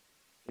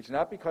 It's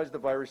not because the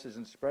virus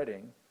isn't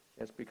spreading.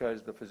 It's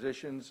because the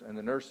physicians and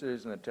the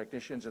nurses and the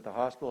technicians at the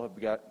hospital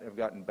have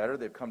gotten better.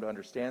 They've come to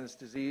understand this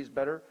disease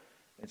better,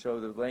 and so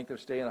the length of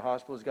stay in the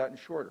hospital has gotten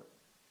shorter.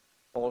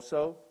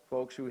 Also,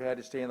 folks who had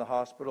to stay in the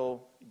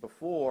hospital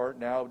before,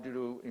 now due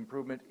to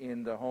improvement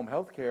in the home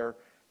health care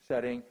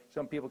setting,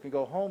 some people can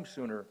go home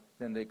sooner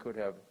than they could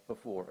have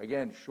before.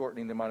 Again,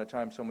 shortening the amount of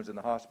time someone's in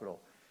the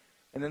hospital.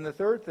 And then the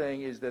third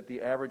thing is that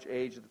the average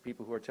age of the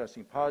people who are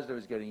testing positive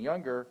is getting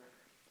younger,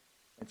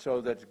 and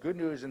so that's good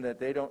news in that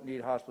they don't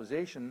need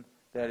hospitalization.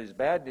 That is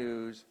bad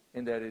news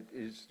in that it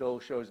still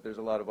shows that there's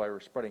a lot of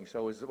virus spreading.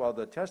 So while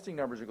the testing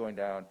numbers are going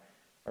down,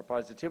 our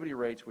positivity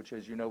rates, which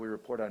as you know we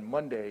report on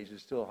Mondays,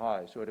 is still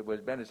high. So it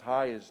has been as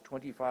high as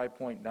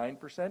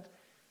 25.9%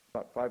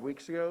 about 5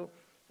 weeks ago.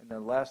 And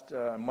then last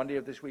Monday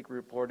of this week we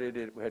reported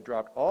it had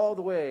dropped all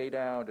the way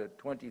down to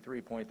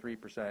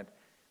 23.3%. And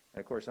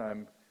of course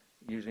I'm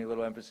using a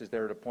little emphasis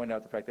there to point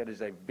out the fact that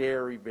is a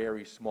very,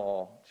 very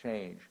small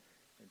change.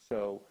 And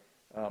so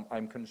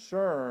I'm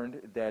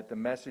concerned that the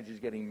message is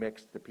getting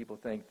mixed, that people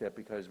think that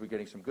because we're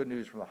getting some good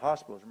news from the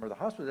hospitals. Remember,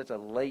 the hospitals,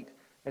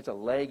 that's a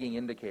lagging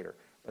indicator.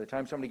 By the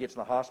time somebody gets in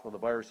the hospital, the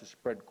virus has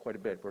spread quite a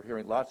bit. We're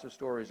hearing lots of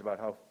stories about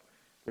how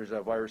there's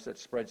a virus that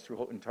spreads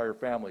through entire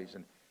families,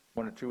 and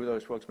one or two of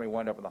those folks may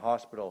wind up in the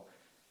hospital.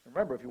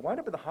 Remember, if you wind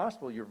up in the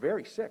hospital, you're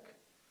very sick.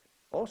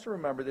 Also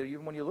remember that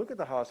even when you look at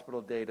the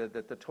hospital data,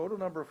 that the total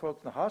number of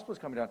folks in the hospital is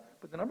coming down,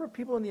 but the number of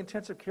people in the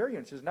intensive care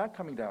units is not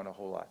coming down a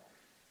whole lot.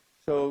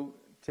 So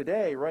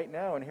today, right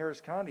now in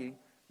Harris County,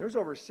 there's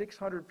over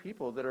 600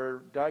 people that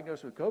are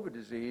diagnosed with COVID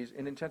disease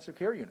in intensive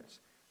care units.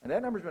 And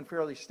that number's been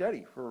fairly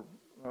steady for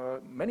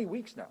many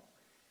weeks now.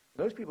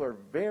 Those people are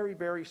very,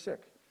 very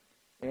sick.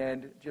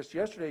 And just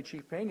yesterday,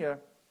 Chief Pena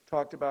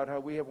talked about how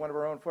we have one of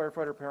our own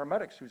firefighter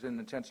paramedics who's in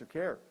intensive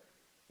care.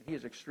 And he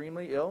is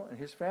extremely ill, and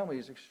his family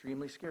is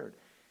extremely scared.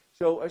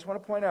 So I just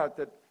want to point out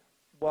that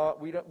while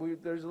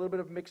there's a little bit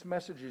of mixed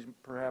messages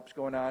perhaps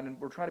going on, and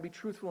we're trying to be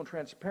truthful and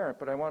transparent,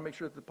 but I want to make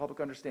sure that the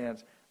public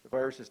understands the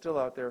virus is still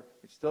out there.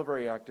 It's still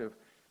very active.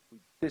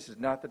 This is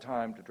not the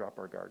time to drop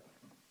our guard.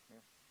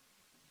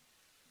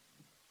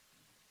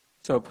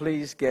 So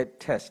please get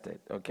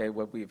tested, okay?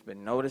 What we've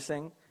been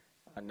noticing,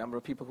 a number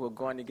of people who are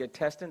going to get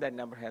tested, that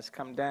number has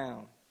come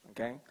down,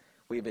 okay?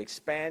 We've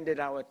expanded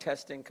our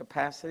testing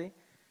capacity.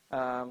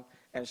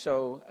 And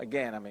so,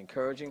 again, I'm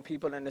encouraging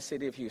people in the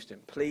city of Houston,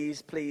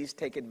 please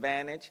take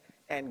advantage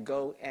and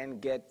go and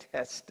get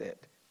tested.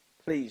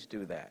 Please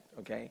do that,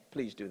 okay?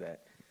 Please do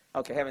that.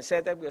 Okay, having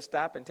said that, we'll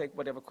stop and take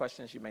whatever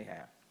questions you may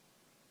have.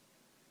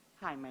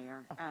 Hi,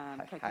 Mayor. Hi.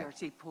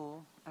 KPRC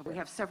Pool. We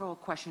have several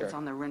questions Sure.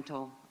 on the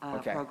rental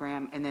Okay.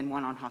 program and then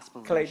one on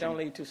hospitalization. Clay, don't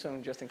leave too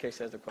soon just in case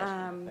there's a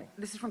question.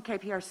 This is from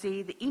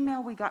KPRC. The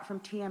email we got from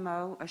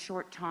TMO a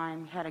short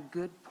time had a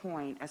good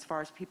point as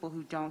far as people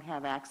who don't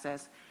have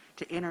access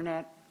to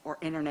internet or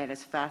internet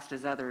as fast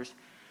as others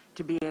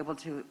to be able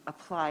to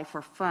apply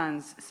for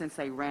funds since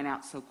they ran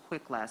out so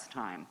quick last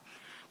time.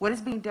 What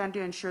is being done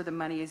to ensure the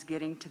money is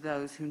getting to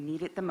those who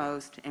need it the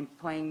most and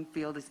playing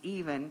field is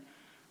even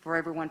for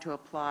everyone to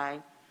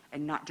apply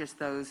and not just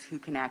those who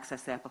can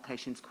access the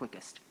applications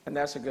quickest? And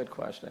that's a good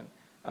question.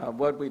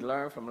 What we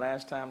learned from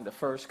last time, the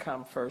first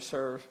come, first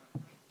serve,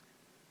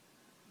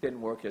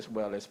 didn't work as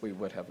well as we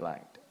would have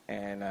liked.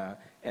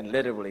 And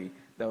literally,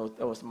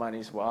 those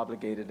monies were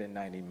obligated in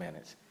 90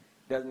 minutes.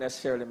 Doesn't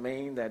necessarily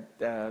mean that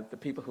the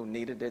people who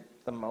needed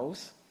it the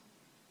most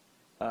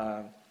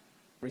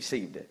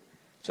received it.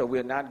 So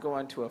we're not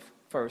going to a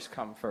first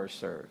come, first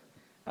serve.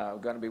 We're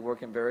going to be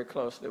working very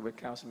closely with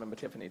Councilmember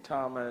Tiffany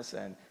Thomas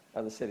and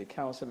other city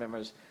council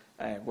members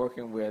and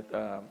working with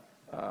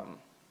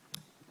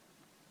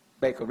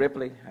Baker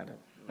Ripley, I had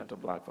a mental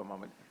block for a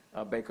moment,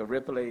 Baker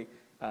Ripley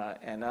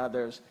and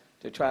others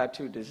to try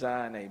to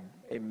design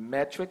a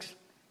metrics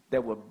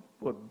that will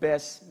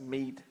best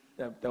meet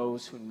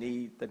those who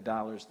need the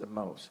dollars the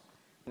most.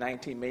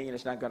 19 million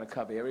is not going to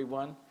cover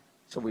everyone,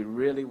 so we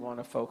really want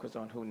to focus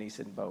on who needs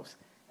it most.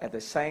 At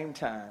the same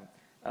time,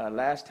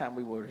 last time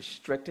we were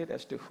restricted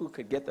as to who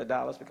could get the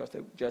dollars because they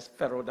were just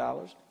federal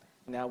dollars.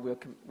 Now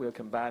we're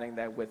combining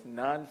that with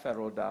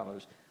non-federal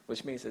dollars,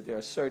 which means that there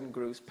are certain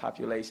groups,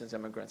 populations,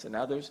 immigrants, and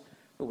others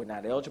who were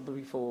not eligible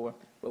before,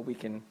 but we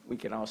can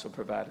also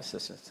provide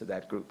assistance to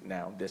that group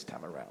now this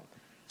time around.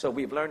 So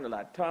we've learned a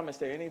lot. Tom, is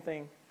there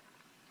anything?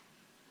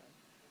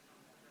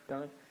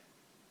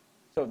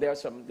 So there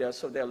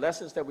are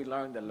lessons that we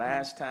learned the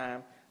last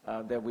time.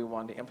 that we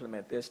want to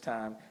implement this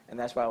time, and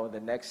that's why over the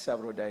next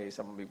several days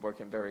I'm going to be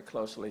working very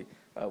closely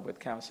with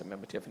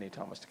Councilmember Tiffany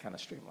Thomas to kind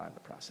of streamline the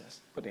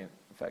process, put in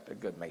effect a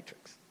good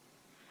matrix.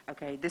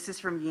 Okay, this is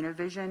from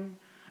Univision.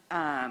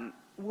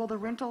 Will the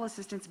rental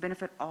assistance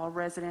benefit all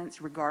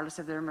residents regardless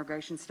of their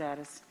immigration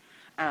status?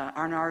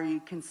 And are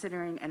you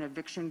considering an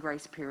eviction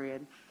grace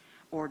period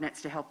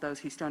ordinance to help those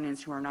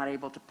Houstonians who are not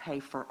able to pay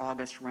for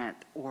August rent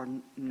or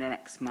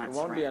next month's It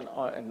won't rent?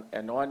 be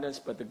an ordinance,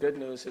 but the good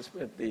news is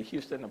with the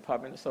Houston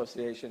Apartment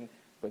Association,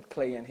 with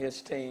Clay and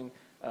his team,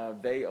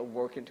 they are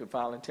working to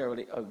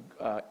voluntarily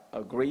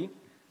agree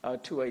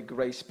to a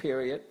grace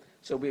period.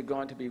 So we're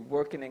going to be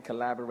working in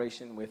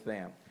collaboration with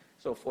them.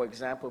 So, for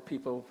example,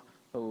 people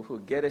who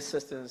get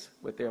assistance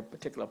with their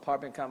particular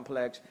apartment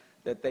complex,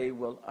 that they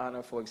will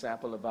honor, for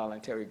example, a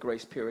voluntary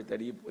grace period that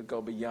would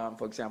go beyond,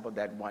 for example,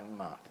 that 1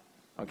 month.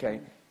 Okay?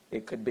 Mm-hmm.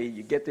 It could be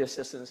you get the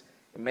assistance,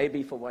 it may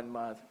be for 1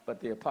 month,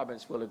 but the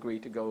apartments will agree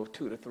to go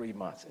 2 to 3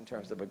 months in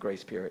terms of a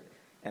grace period.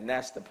 And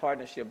that's the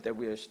partnership that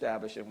we're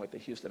establishing with the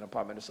Houston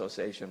Apartment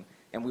Association,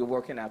 and we're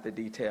working out the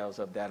details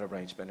of that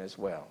arrangement as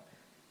well.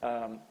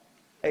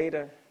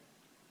 Ada,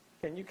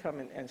 can you come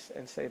and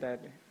say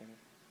that in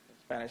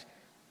Spanish?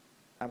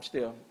 I'm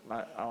still,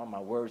 all my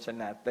words are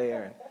not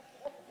there,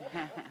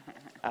 and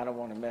I don't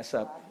want to mess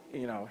up,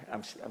 you know,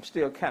 I'm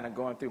still kind of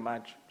going through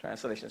my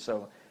translation,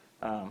 so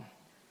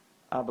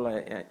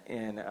habla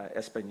en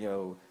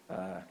español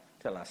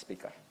to la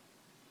speaker.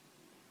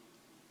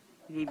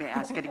 You need me to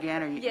ask it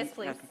again? Or Yes,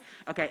 please.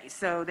 Okay,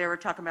 so they were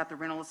talking about the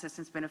rental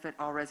assistance benefit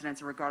all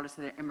residents regardless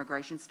of their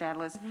immigration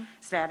status.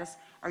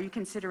 Are you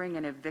considering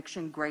an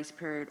eviction grace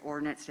period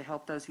ordinance to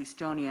help those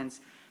Houstonians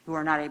who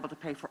are not able to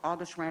pay for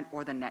August rent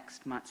or the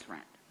next month's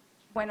rent?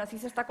 Bueno, sí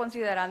se está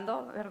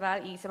considerando,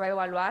 ¿verdad? Y se va a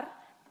evaluar,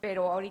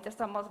 pero ahorita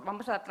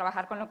vamos a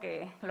trabajar con lo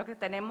que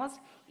tenemos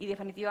y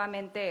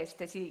definitivamente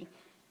si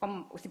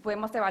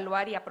podemos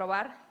evaluar y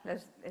aprobar,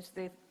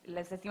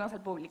 les decimos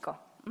al público.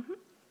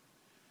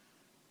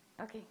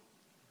 Okay.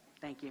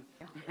 Thank you.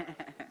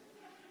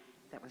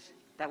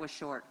 That was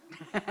short.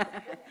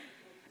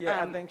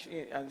 Yeah, I think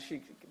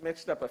she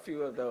mixed up a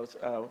few of those,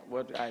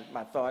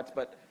 my thoughts,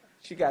 but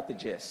she got the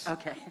gist.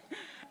 Okay.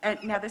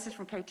 And now this is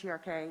from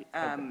KTRK.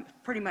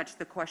 Pretty much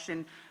the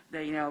question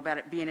that, about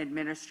it being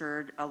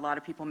administered, a lot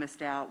of people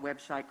missed out,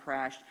 website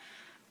crashed.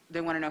 They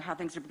want to know how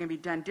things are going to be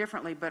done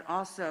differently, but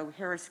also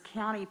Harris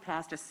County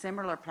passed a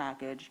similar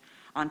package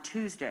on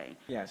Tuesday.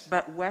 Yes.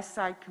 But West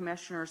Side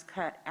commissioners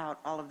cut out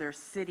all of their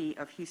city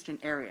of Houston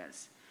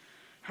areas.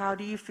 How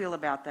do you feel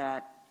about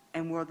that?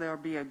 And will there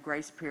be a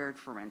grace period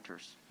for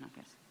renters?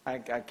 I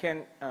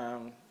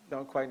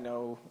don't quite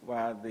know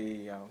why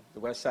the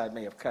West Side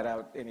may have cut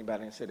out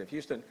anybody in the city of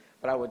Houston,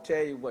 but I would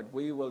tell you what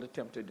we will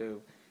attempt to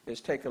do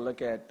is take a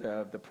look at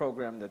the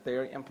program that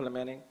they're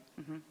implementing,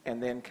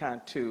 and then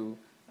kind of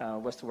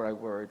what's the right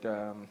word,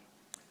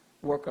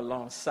 work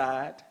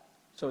alongside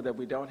so that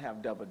we don't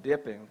have double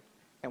dipping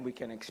and we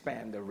can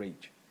expand the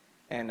reach.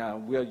 And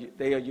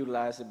they are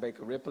utilizing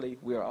Baker Ripley.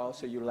 We are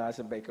also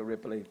utilizing Baker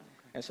Ripley.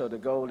 And so the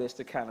goal is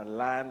to kind of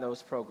line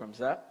those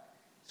programs up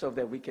so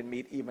that we can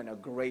meet even a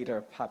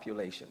greater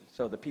population.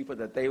 So the people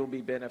that they will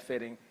be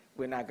benefiting,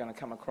 we're not going to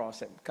come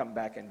across and come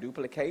back and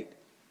duplicate.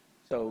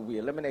 So we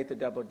eliminate the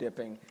double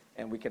dipping,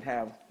 and we can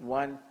have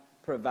one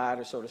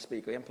provider, so to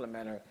speak, or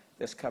implementer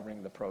that's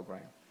covering the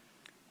program.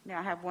 Now,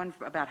 I have one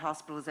about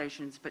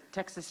hospitalizations, but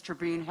Texas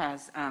Tribune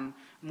has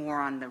more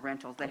on the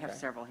rentals. They have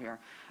several here.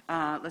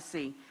 Let's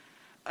see.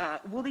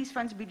 Will these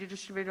funds be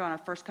distributed on a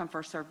first-come,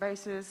 first-served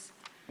basis?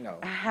 No.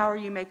 How are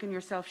you making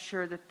yourself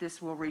sure that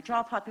this will reach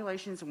all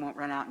populations and won't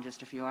run out in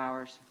just a few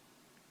hours?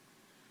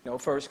 No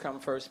first-come,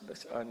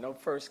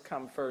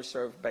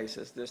 first-served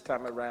basis. This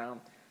time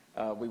around,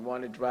 we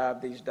want to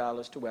drive these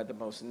dollars to where the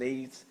most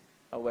needs,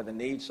 where the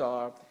needs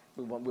are.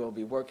 We'll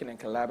be working in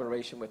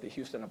collaboration with the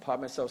Houston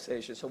Apartment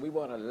Association. So we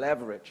want to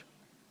leverage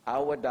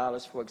our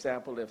dollars. For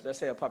example, if, let's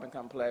say, apartment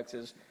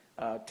complexes,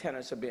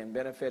 tenants are being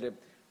benefited,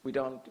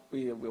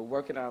 we're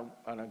working on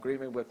an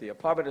agreement with the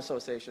Apartment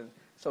Association.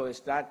 So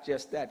it's not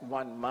just that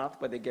 1 month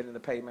where they're getting the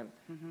payment,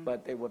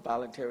 but they will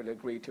voluntarily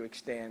agree to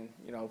extend,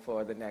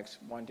 for the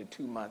next 1 to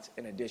 2 months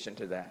in addition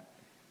to that.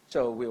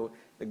 So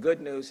the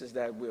good news is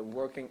that we're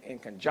working in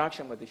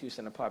conjunction with the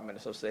Houston Apartment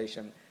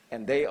Association,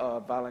 and they are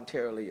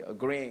voluntarily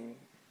agreeing,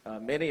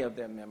 many of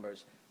their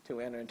members, to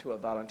enter into a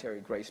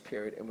voluntary grace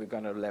period, and we're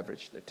going to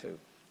leverage the two.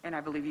 And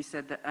I believe you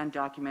said that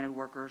undocumented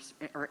workers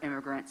or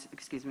immigrants,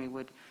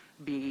 would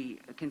be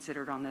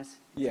considered on this?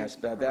 Yes,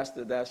 that's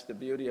the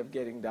beauty of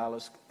getting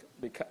dollars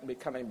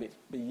becoming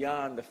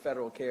beyond the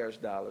federal CARES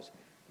dollars.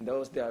 And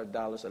those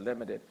dollars are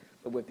limited,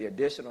 but with the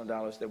additional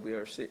dollars that we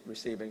are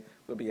receiving,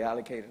 we'll be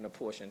allocating a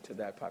portion to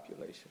that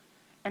population.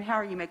 And how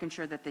are you making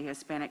sure that the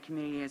Hispanic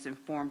community is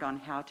informed on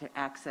how to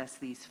access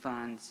these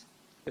funds?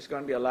 There's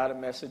going to be a lot of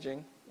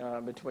messaging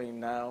between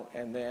now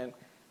and then.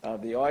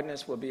 The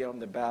ordinance will be on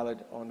the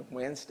ballot on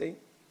Wednesday,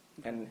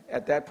 and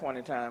at that point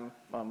in time,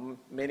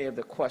 many of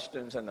the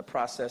questions and the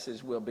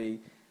processes will be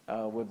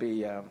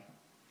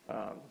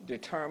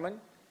determined.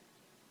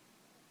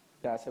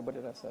 What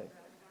did I say?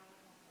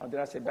 Oh, did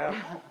I say ballot?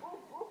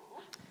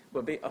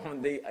 Will be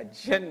on the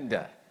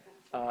agenda.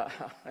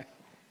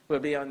 Will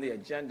be on the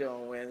agenda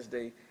on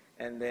Wednesday,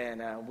 and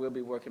then we'll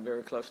be working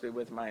very closely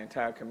with my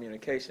entire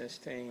communications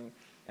team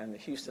and the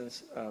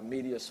Houston's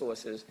media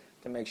sources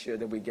to make sure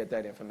that we get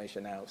that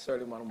information out.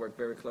 Certainly want to work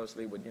very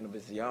closely with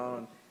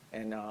Univision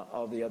and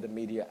all the other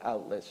media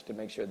outlets to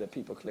make sure that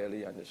people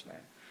clearly understand.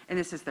 And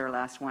this is their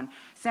last one.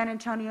 San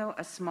Antonio,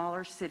 a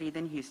smaller city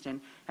than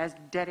Houston, has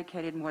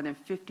dedicated more than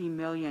 $50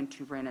 million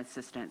to rent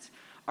assistance.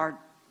 Are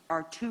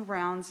 2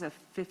 rounds of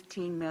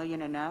 $15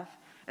 million enough,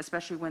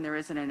 especially when there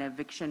isn't an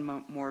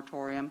eviction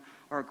moratorium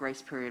or a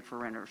grace period for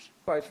renters?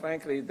 Quite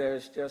frankly,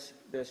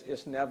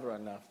 it's never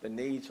enough. The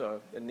needs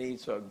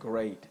are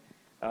great.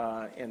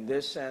 In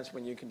this sense,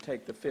 when you can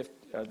take the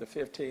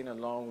 15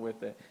 along with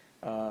the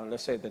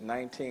let's say the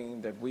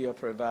 19 that we are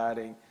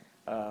providing,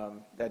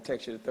 that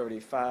takes you to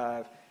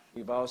 35.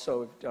 We've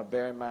also,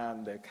 bear in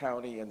mind, the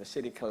county and the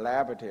city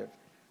collaborative,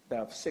 the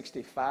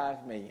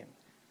 $65 million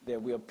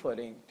that we're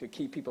putting to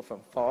keep people from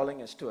falling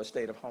into a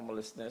state of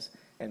homelessness,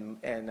 and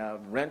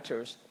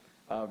renters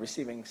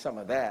receiving some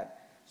of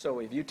that. So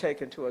if you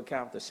take into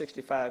account the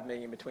 $65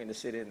 million between the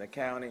city and the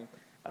county,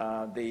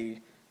 the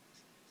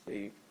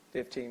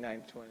 15,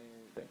 9, 20,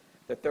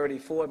 the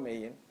 $34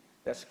 million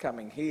that's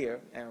coming here,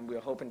 and we're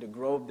hoping to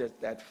grow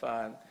that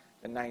fund,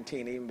 the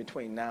 19, even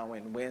between now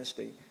and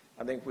Wednesday.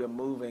 I think we're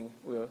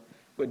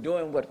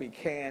doing what we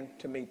can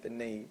to meet the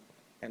need,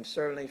 and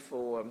certainly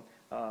for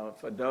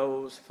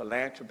those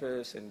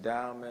philanthropists,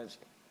 endowments,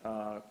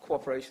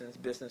 corporations,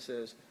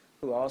 businesses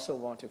who also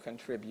want to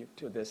contribute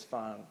to this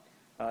fund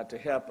to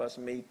help us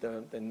meet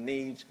the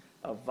needs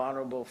of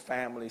vulnerable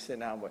families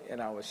in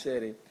our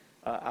city.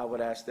 I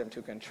would ask them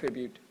to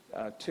contribute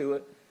to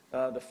it.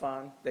 The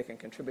fund, they can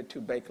contribute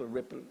to Baker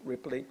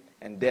Ripley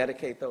and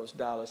dedicate those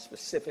dollars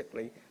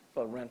specifically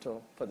for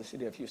the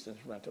City of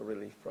Houston's rental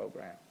relief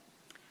program.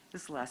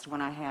 This last one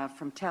I have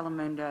from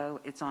Telemundo.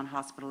 It's on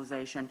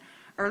hospitalization.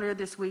 Earlier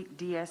this week,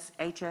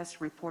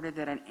 DSHS reported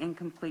that an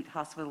incomplete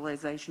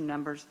hospitalization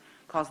numbers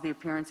caused the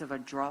appearance of a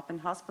drop in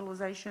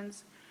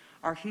hospitalizations.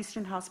 Are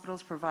Houston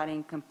hospitals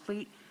providing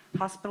complete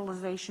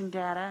hospitalization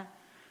data?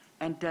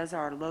 And does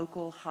our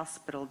local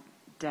hospital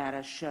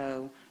data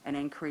show an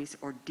increase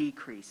or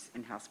decrease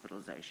in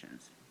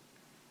hospitalizations?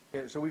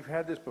 Yeah, so we've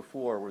had this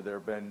before where there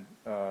have been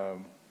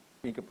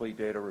incomplete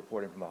data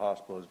reporting from the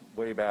hospitals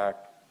way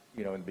back,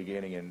 in the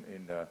beginning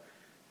in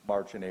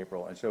March and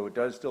April. And so it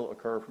does still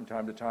occur from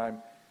time to time.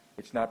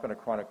 It's not been a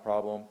chronic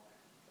problem.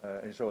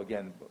 And so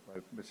again,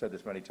 I've said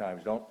this many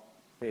times, don't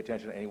pay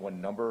attention to any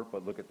one number,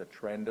 but look at the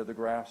trend of the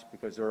graphs,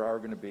 because there are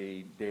going to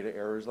be data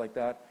errors like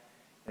that.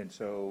 And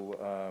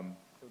so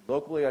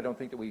locally, I don't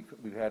think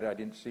that I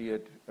didn't see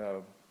it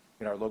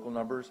in our local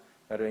numbers,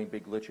 had any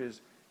big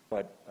glitches,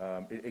 but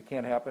it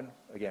can happen.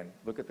 Again,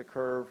 look at the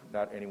curve,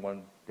 not any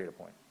one data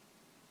point.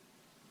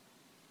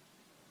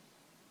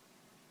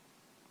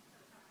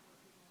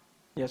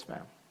 Yes,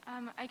 ma'am.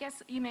 I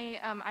guess you may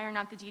iron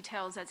out the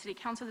details at City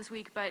Council this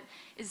week, but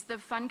is the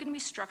fund going to be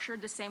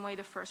structured the same way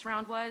the first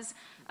round was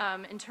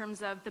in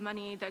terms of the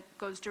money that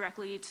goes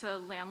directly to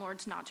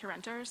landlords, not to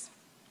renters?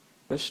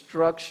 The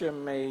structure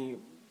may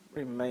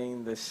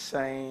remain the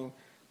same,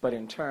 but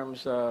in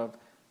terms of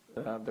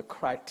the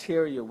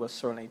criteria will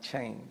certainly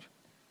change.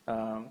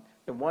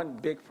 The one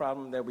big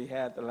problem that we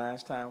had the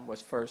last time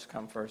was first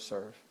come, first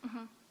serve.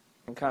 Mm-hmm.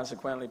 And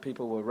consequently,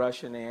 people were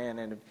rushing in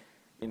and,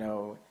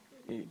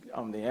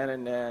 on the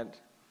internet,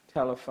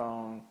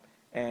 telephone,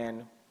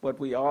 and what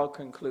we all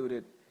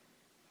concluded,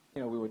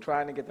 we were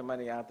trying to get the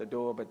money out the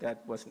door, but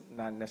that was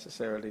not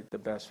necessarily the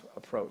best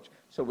approach.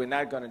 So we're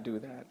not going to do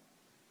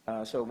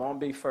that. So it won't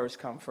be first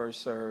come,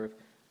 first serve.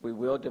 We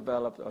will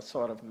develop a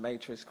sort of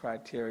matrix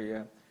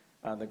criteria.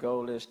 The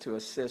goal is to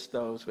assist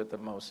those with the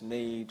most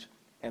needs,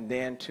 and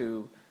then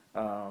to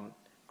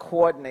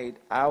coordinate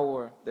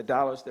the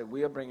dollars that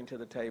we are bringing to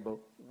the table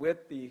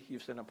with the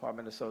Houston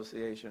Apartment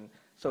Association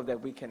so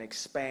that we can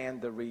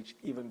expand the reach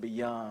even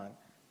beyond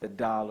the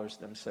dollars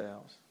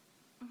themselves.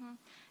 Mm-hmm.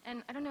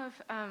 And I don't know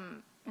if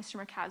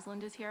Mr.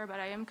 McCasland is here, but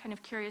I am kind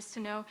of curious to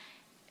know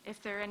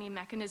if there are any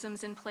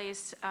mechanisms in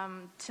place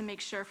to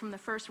make sure from the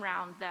first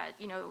round that,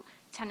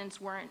 tenants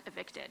weren't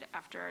evicted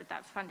after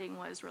that funding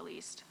was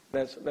released.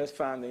 Let's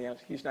find the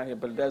answer. He's not here,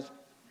 but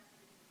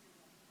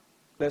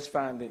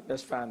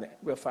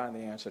we'll find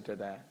the answer to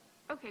that.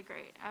 Okay,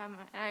 great.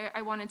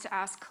 I wanted to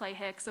ask Clay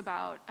Hicks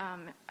about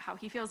how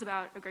he feels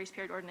about a grace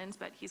period ordinance,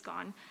 but he's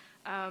gone.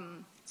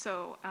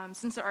 So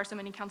since there are so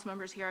many council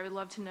members here, I would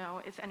love to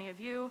know if any of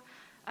you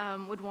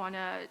would want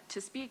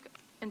to speak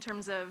in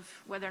terms of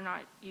whether or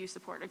not you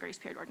support a grace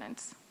period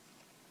ordinance.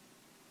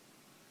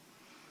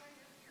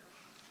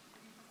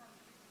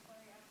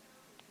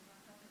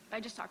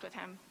 I just talked with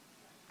him.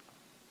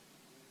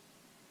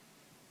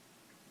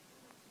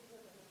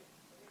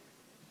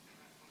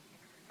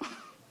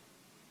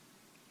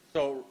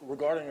 So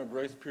regarding a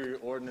grace period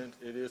ordinance,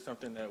 it is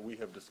something that we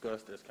have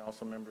discussed as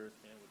council members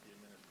and with the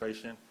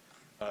administration.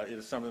 It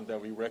is something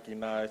that we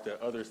recognize that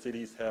other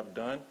cities have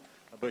done.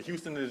 But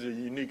Houston is a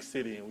unique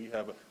city, and we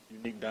have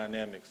unique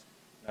dynamics.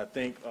 I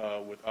think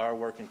with our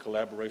work in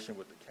collaboration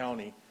with the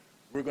county,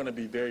 we're going to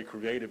be very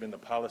creative in the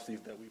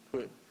policies that we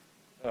put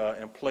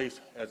in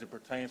place as it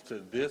pertains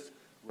to this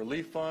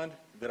relief fund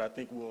that I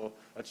think will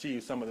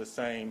achieve some of the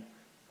same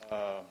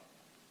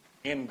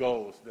end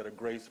goals that a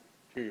grace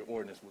period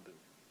ordinance will do.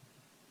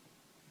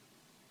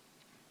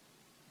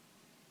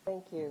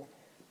 Thank you.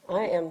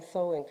 I am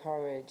so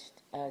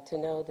encouraged to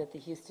know that the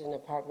Houston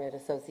Apartment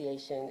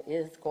Association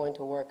is going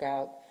to work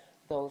out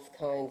those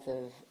kinds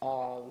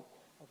of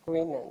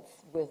agreements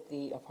with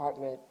the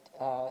apartment,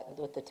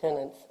 with the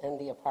tenants and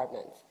the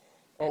apartments.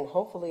 And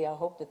hopefully, I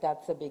hope that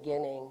that's the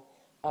beginning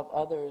of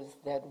others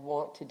that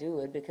want to do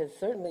it, because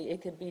certainly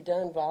it could be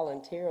done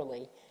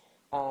voluntarily,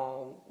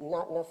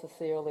 not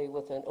necessarily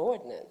with an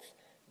ordinance,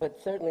 but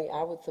certainly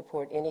I would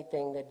support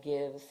anything that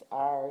gives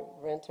our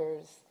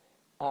renters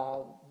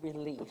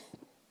relief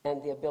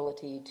and the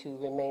ability to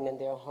remain in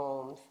their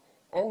homes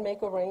and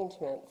make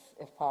arrangements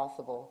if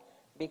possible,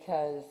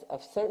 because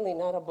of certainly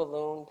not a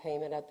balloon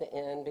payment at the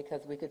end,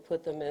 because we could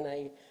put them in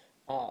a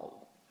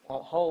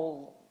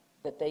hole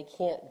that they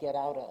can't get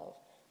out of,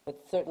 but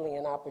certainly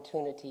an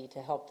opportunity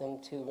to help them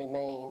to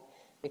remain.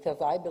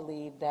 Because I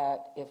believe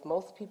that if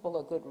most people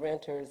are good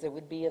renters, it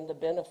would be to the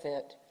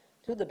benefit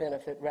of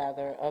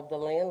the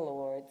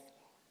landlords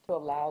to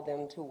allow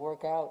them to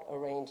work out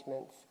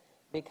arrangements,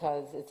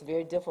 because it's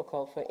very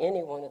difficult for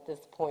anyone at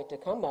this point to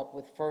come up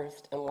with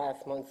first and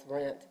last month's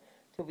rent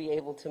to be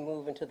able to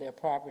move into their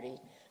property.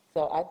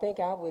 So I think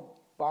I would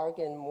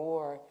bargain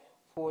more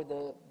for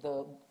the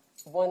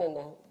one in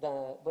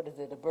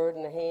the bird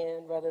in the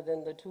hand rather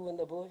than the two in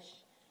the bush.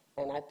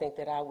 And I think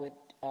that I would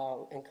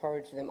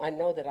encourage them. I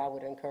know that I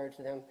would encourage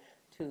them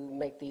to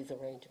make these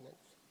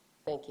arrangements.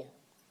 Thank you.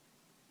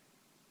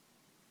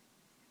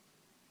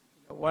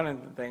 One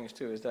of the things,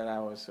 too, is that I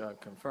was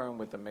confirmed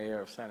with the mayor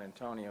of San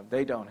Antonio.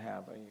 They don't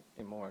have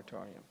a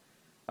moratorium.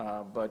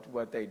 But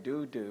what they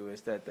do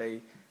is that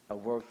they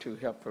work to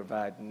help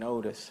provide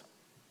notice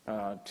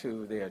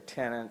to their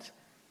tenants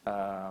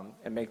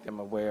and make them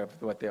aware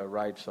of what their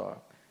rights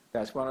are.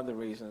 That's one of the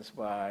reasons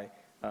why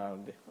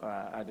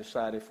I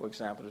decided, for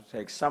example, to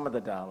take some of the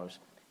dollars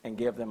and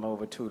give them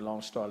over to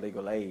Lone Star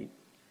Legal Aid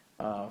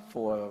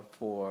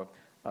for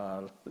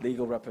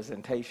legal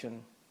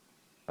representation,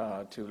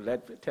 to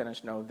let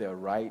tenants know their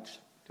rights,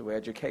 to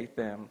educate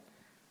them.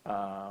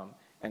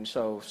 And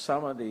so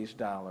some of these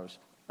dollars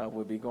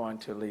will be going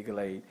to legal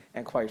aid.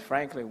 And quite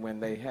frankly,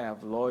 when they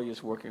have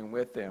lawyers working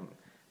with them,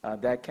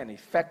 that can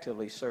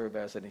effectively serve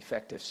as an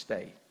effective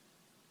stay.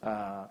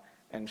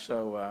 And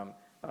so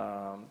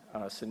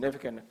a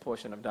significant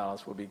portion of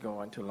dollars will be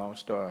going to Lone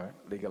Star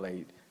Legal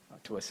Aid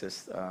to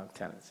assist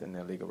tenants in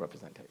their legal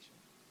representation.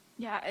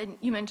 Yeah, and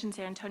you mentioned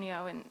San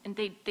Antonio, and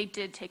they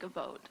did take a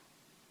vote.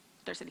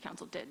 Their city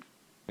council did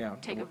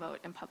take a vote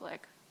in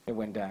public. It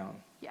went down.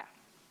 Yeah.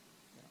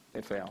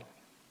 It fell.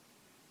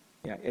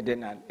 Yeah, it did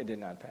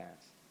not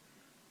pass.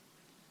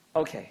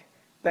 Okay.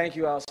 Thank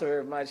you all so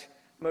very much.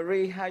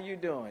 Marie, how you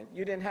doing?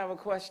 You didn't have a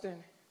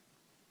question?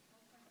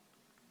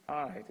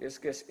 All right. It's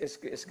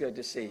good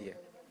to see you.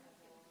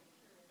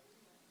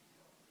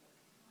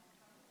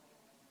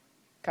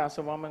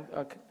 Councilwoman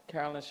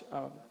Carolyn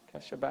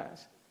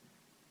Shabazz.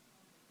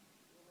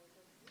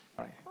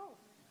 All right. Oh,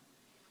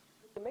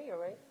 the mayor,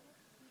 right?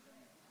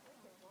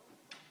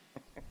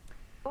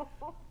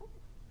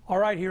 All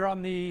right, here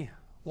on the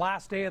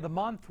last day of the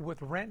month with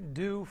rent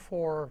due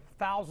for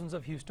thousands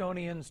of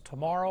Houstonians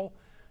tomorrow,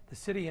 the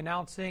city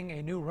announcing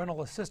a new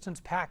rental assistance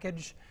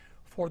package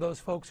for those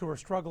folks who are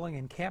struggling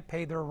and can't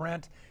pay their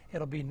rent.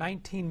 It'll be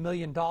 $19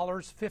 million,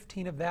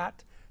 15 of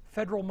that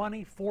federal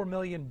money, $4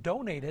 million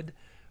donated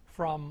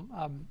from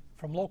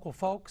local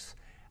folks.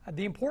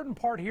 The important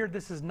part here,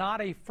 this is not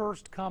a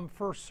first come,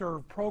 first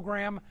served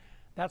program.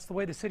 That's the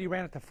way the city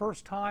ran it the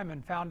first time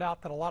and found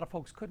out that a lot of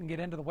folks couldn't get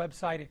into the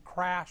website. It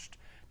crashed.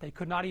 They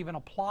could not even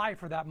apply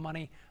for that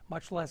money,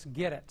 much less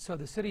get it. So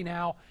the city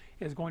now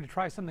is going to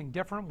try something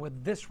different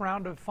with this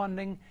round of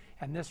funding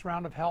and this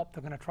round of help.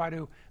 They're going to try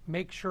to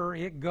make sure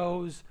it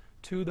goes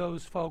to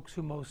those folks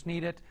who most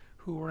need it,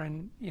 who are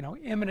in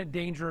imminent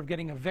danger of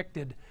getting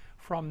evicted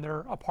from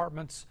their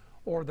apartments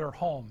or their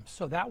homes.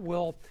 So that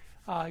will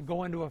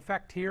go into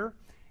effect here,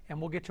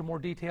 and we'll get you more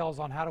details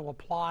on how to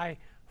apply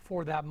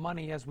for that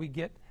money as we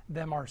get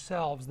them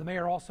ourselves. The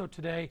mayor also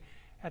today,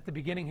 at the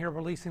beginning here,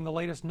 releasing the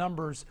latest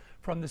numbers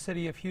from the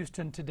city of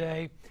Houston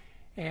today.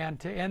 And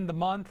to end the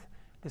month,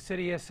 the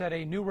city has set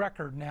a new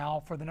record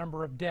now for the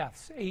number of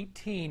deaths,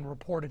 18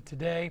 reported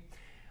today,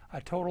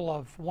 a total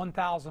of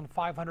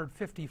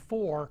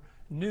 1,554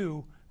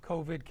 new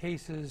COVID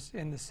cases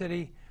in the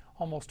city,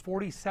 almost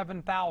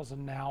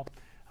 47,000 now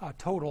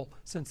total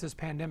since this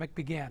pandemic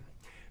began.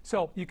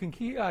 So you can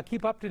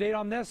keep up to date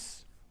on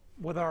this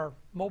with our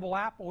mobile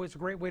app. Always a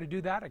great way to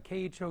do that at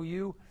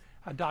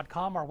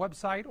khou.com, our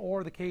website,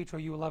 or the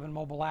KHOU 11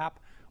 mobile app.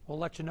 We'll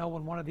let you know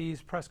when one of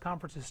these press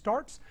conferences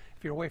starts.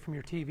 If you're away from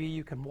your TV,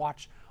 you can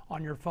watch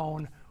on your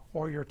phone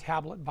or your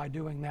tablet by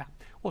doing that.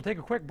 We'll take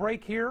a quick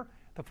break here.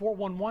 The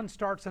 411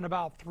 starts in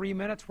about 3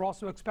 minutes. We're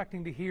also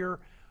expecting to hear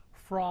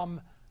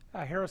from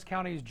Harris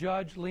County's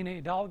Judge Lena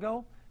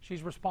Hidalgo.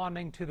 She's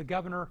responding to the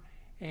governor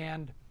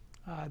and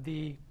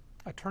the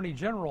Attorney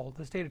General,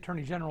 the State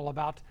Attorney General,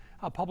 about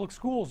public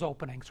schools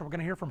opening. So we're going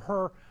to hear from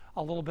her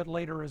a little bit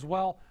later as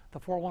well. The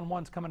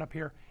 411's coming up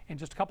here in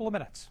just a couple of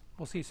minutes.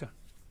 We'll see you soon.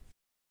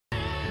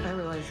 I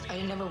realized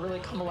I never really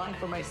come alive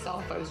for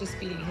myself. I was just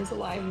feeding his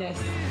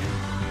aliveness.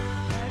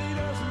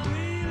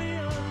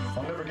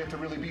 I'll never get to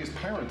really be his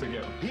parent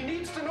again. He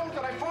needs to know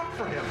that I fought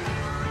for him.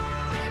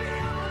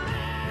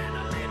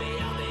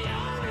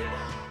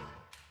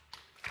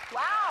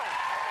 Wow.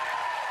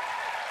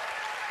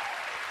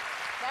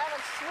 That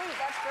was sweet.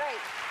 That's great.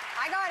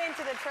 I got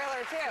into the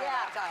trailer too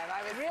that time.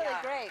 I was really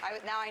great.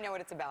 Now I know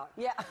what it's about.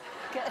 Yeah.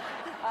 Good.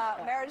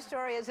 Marriage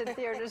Story is in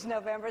theaters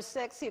November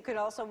 6th. You can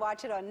also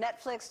watch it on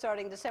Netflix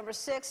starting December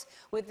 6th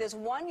with this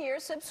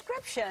one-year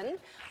subscription.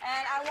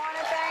 And I want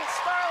to thank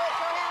Scarlett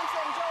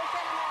Johansson, Joel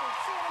Kinnaman,